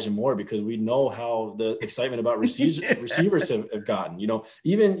on Elijah Moore because we know how the excitement about receivers have gotten,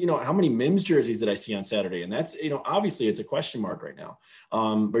 even, how many Mims jerseys did I see on Saturday? And that's, obviously it's a question mark right now.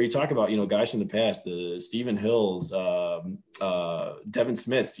 Where you talk about, guys from the past, the Stephen Hills, Devin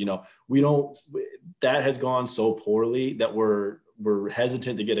Smiths, that has gone so poorly that we're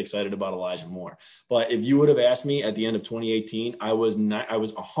hesitant to get excited about Elijah Moore. But if you would have asked me at the end of 2018, I was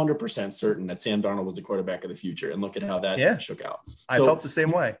 100% certain that Sam Darnold was the quarterback of the future. And look at how that shook out. I felt the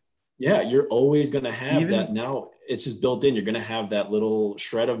same way. Yeah, you're always going to have that. Now it's just built in. You're going to have that little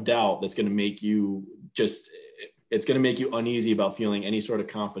shred of doubt that's going to make you it's going to make you uneasy about feeling any sort of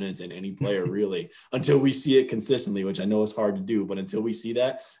confidence in any player, really, until we see it consistently, which I know is hard to do, but until we see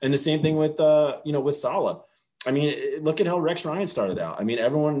that. And the same thing with, with Salah. I mean, look at how Rex Ryan started out. I mean,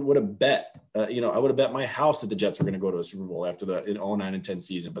 everyone would have bet, I would have bet my house that the Jets were going to go to a Super Bowl after the 09 and 10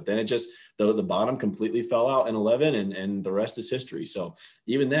 season, but then it just, the bottom completely fell out in 11 and the rest is history. So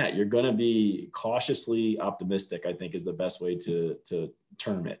even that, you're going to be cautiously optimistic, I think is the best way to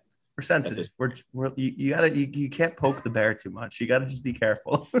term it. We're sensitive. You can't poke the bear too much. You got to just be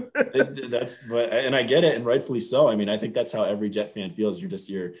careful. And I get it. And rightfully so. I mean, I think that's how every Jet fan feels.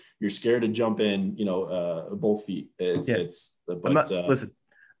 You're scared to jump in, both feet. Listen,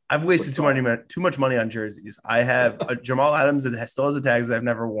 I've wasted too much money on jerseys. I have a Jamal Adams that still has the tags I've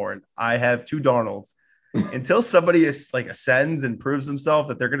never worn. I have 2 Darnolds. Until somebody ascends and proves himself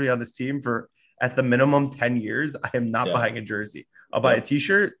that they're going to be on this team for at the minimum 10 years, I am not buying a jersey. I'll buy a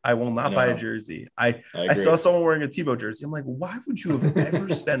t-shirt. I will not buy a jersey. I saw someone wearing a Tebow jersey. I'm like, why would you have ever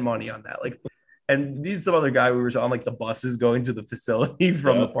spend money on that? And these some other guy, we were on the buses going to the facility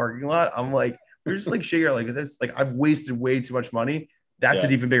from the parking lot. I'm like, we're just shaking out this. I've wasted way too much money. That's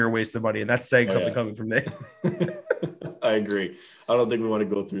an even bigger waste of money. And that's saying something coming from me. I agree. I don't think we want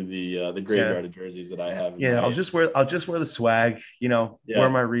to go through the graveyard of jerseys that I have. Yeah, I'll just wear the swag. Wear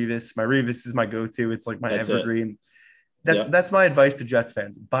my Revis. My Revis is my go-to. It's like my evergreen. That's my advice to Jets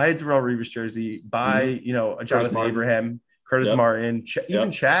fans. Buy a Darrelle Revis jersey. Buy a Jonathan Abraham, Curtis Martin,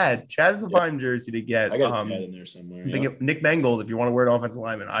 even Chad. Chad is a fine jersey to get. I got Chad in there somewhere. Nick Mangold if you want to wear an offensive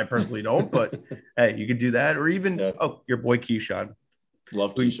lineman. I personally don't, but hey, you could do that. Or even your boy Keyshawn.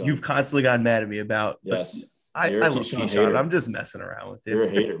 Love Keyshawn. You've constantly gotten mad at me about. Yes. I love Keyshawn. I'm just messing around with him. You're a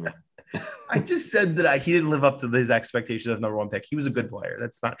hater, man. I just said that he didn't live up to his expectations of number one pick. He was a good player.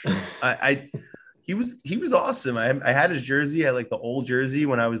 That's not true. He was awesome. I had his jersey. I like the old jersey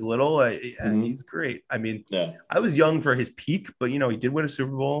when I was little. He's great. I mean, I was young for his peak, but he did win a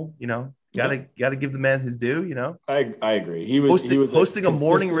Super Bowl. Gotta give the man his due. I agree. He was hosting a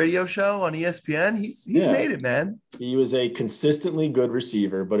morning radio show on ESPN. He's made it, man. He was a consistently good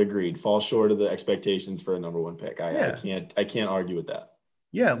receiver, but agreed, falls short of the expectations for a number one pick. I can't argue with that.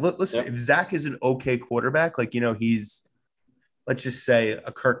 Yeah, listen, if Zach is an okay quarterback, he's, let's just say,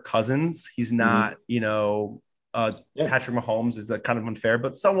 a Kirk Cousins. He's not, Patrick Mahomes is that kind of unfair,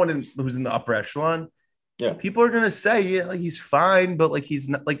 but someone who's in the upper echelon. Yeah, people are gonna say, he's fine, but he's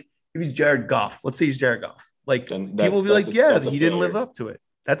not if he's Jared Goff. Let's say he's Jared Goff. People will be he didn't live up to it.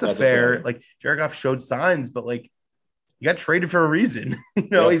 That's a fair. Jared Goff showed signs, but he got traded for a reason.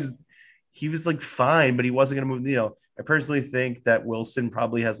 He was fine, but he wasn't going to move. I personally think that Wilson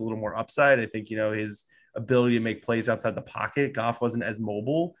probably has a little more upside. I think, his ability to make plays outside the pocket. Goff wasn't as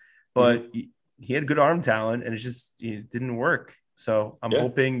mobile, but he had good arm talent, and it didn't work. So I'm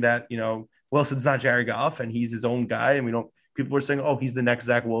hoping that, Wilson's not Jared Goff and he's his own guy. And people are saying, oh, he's the next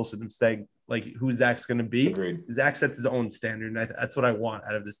Zach Wilson. Instead, who Zach's going to be. Agreed. Zach sets his own standard. And that's what I want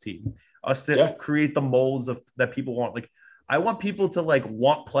out of this team. Us to create the molds that people want. I want people to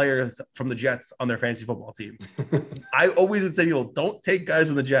want players from the Jets on their fantasy football team. I always would say to people, don't take guys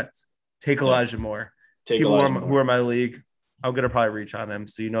on the Jets. Take Elijah Moore. Who are my league. I'm going to probably reach on him.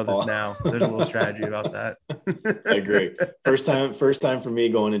 So this now. There's a little strategy about that. I agree. First time for me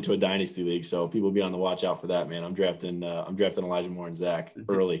going into a dynasty league. So people be on the watch out for that, man. I'm drafting Elijah Moore and Zach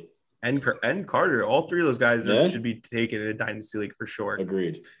early. And Carter. All three of those guys should be taken in a dynasty league for sure.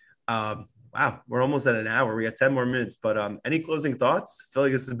 Agreed. Wow, we're almost at an hour. We got 10 more minutes, but any closing thoughts? I feel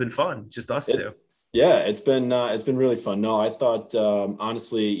like this has been fun. Just us two. Yeah, it's been really fun. No, I thought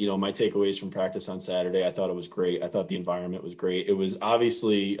honestly, my takeaways from practice on Saturday, I thought it was great. I thought the environment was great. It was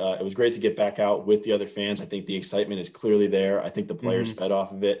obviously it was great to get back out with the other fans. I think the excitement is clearly there. I think the players fed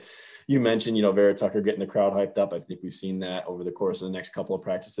off of it. You mentioned, Vera Tucker getting the crowd hyped up. I think we've seen that over the course of the next couple of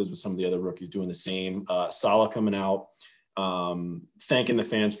practices with some of the other rookies doing the same. Saleh coming out, thanking the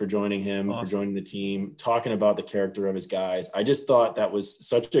fans for joining him, for joining the team, talking about the character of his guys. I just thought that was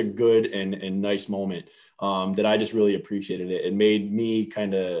such a good and nice moment that I just really appreciated it. It made me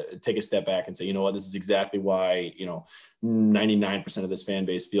kind of take a step back and say, you know what, this is exactly why, 99% of this fan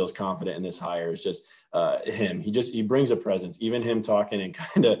base feels confident in this hire. It's just him. He brings a presence. Even him talking and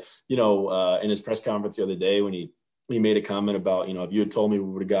kind of, in his press conference the other day when he made a comment about, if you had told me we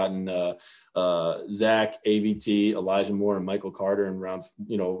would have gotten Zach, AVT, Elijah Moore, and Michael Carter in rounds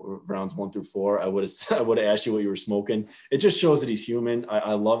 1 through 4, I would have asked you what you were smoking. It just shows that he's human.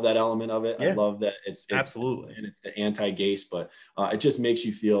 I love that element of it. Yeah. I love that it's absolutely, and it's the anti-Gase, but it just makes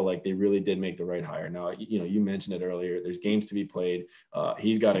you feel like they really did make the right hire. Now, you mentioned it earlier. There's games to be played.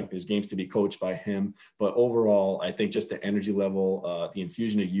 There's games to be coached by him. But overall, I think just the energy level, the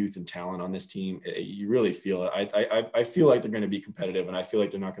infusion of youth and talent on this team, you really feel it. I feel like they're going to be competitive, and I feel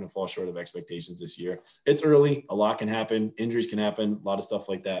like they're not going to fall short of expectations this year. It's early. A lot can happen. Injuries can happen. A lot of stuff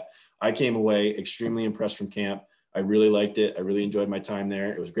like that. I came away extremely impressed from camp. I really liked it. I really enjoyed my time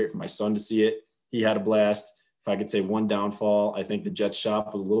there. It was great for my son to see it. He had a blast. If I could say one downfall, I think the Jets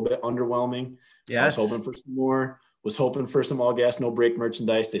shop was a little bit underwhelming. Yes. I was hoping for some more. Was hoping for some all gas, no break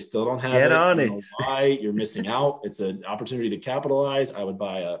merchandise. They still don't have it. Get on it. Why? You're missing out. It's an opportunity to capitalize. I would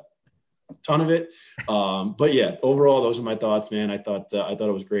buy a ton of it. But yeah, overall, those are my thoughts, man. I thought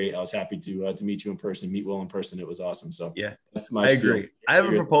it was great. I was happy to meet you in person, meet Will in person. It was awesome. So yeah, that's my I agree. I have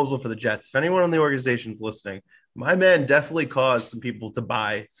a proposal for the Jets. If anyone on the organization is listening, my man definitely caused some people to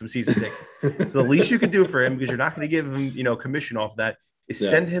buy some season tickets. So the least you could do for him, because you're not going to give him, commission off that, is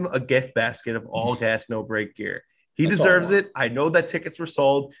send him a gift basket of all gas, no break gear. He deserves it. I know that tickets were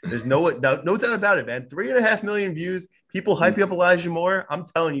sold. There's no doubt about it, man. 3.5 million views. People hype you up Elijah Moore. I'm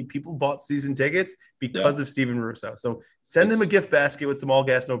telling you, people bought season tickets because of Steven Russo. So send him a gift basket with some all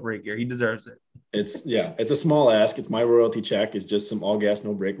gas, no break gear. He deserves it. It's a small ask. It's my royalty check. It's just some all gas,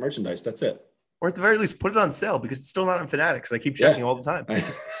 no break merchandise. That's it. Or at the very least, put it on sale, because it's still not on Fanatics. I keep checking all the time.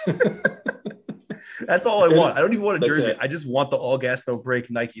 That's all I want. I don't even want a That's jersey. it. I just want the all gas, no break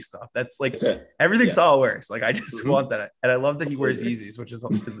Nike stuff. That's like That's it. everything Yeah. Salah wears. Like I just Mhm. want that. And I love that he wears Yeezys, which is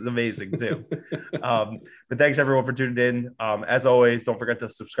amazing too. But thanks everyone for tuning in. As always, don't forget to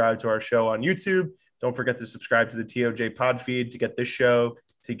subscribe to our show on YouTube. Don't forget to subscribe to the TOJ pod feed to get this show,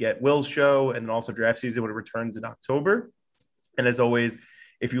 to get Will's show, and then also draft season when it returns in October. And as always,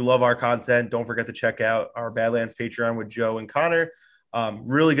 if you love our content, don't forget to check out our Badlands Patreon with Joe and Connor.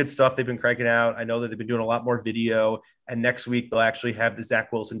 Really good stuff they've been cranking out. I know that they've been doing a lot more video, and next week they'll actually have the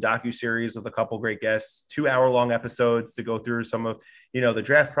Zach Wilson docuseries with a couple great guests, 2-hour-long episodes to go through some of, the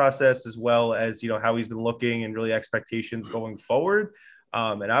draft process, as well as, how he's been looking and really expectations going forward.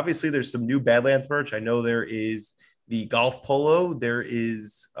 And obviously there's some new Badlands merch. I know there is the golf polo, there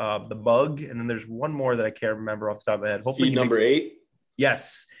is the mug, and then there's one more that I can't remember off the top of my head. Hopefully Feed number 8.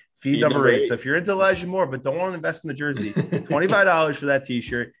 Yes. Feed number 8. So if you're into Elijah Moore, but don't want to invest in the jersey, $25 for that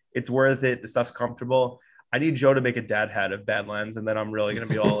t-shirt. It's worth it. The stuff's comfortable. I need Joe to make a dad hat of Badlands, and then I'm really going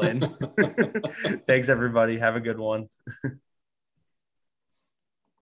to be all in. Thanks, everybody. Have a good one.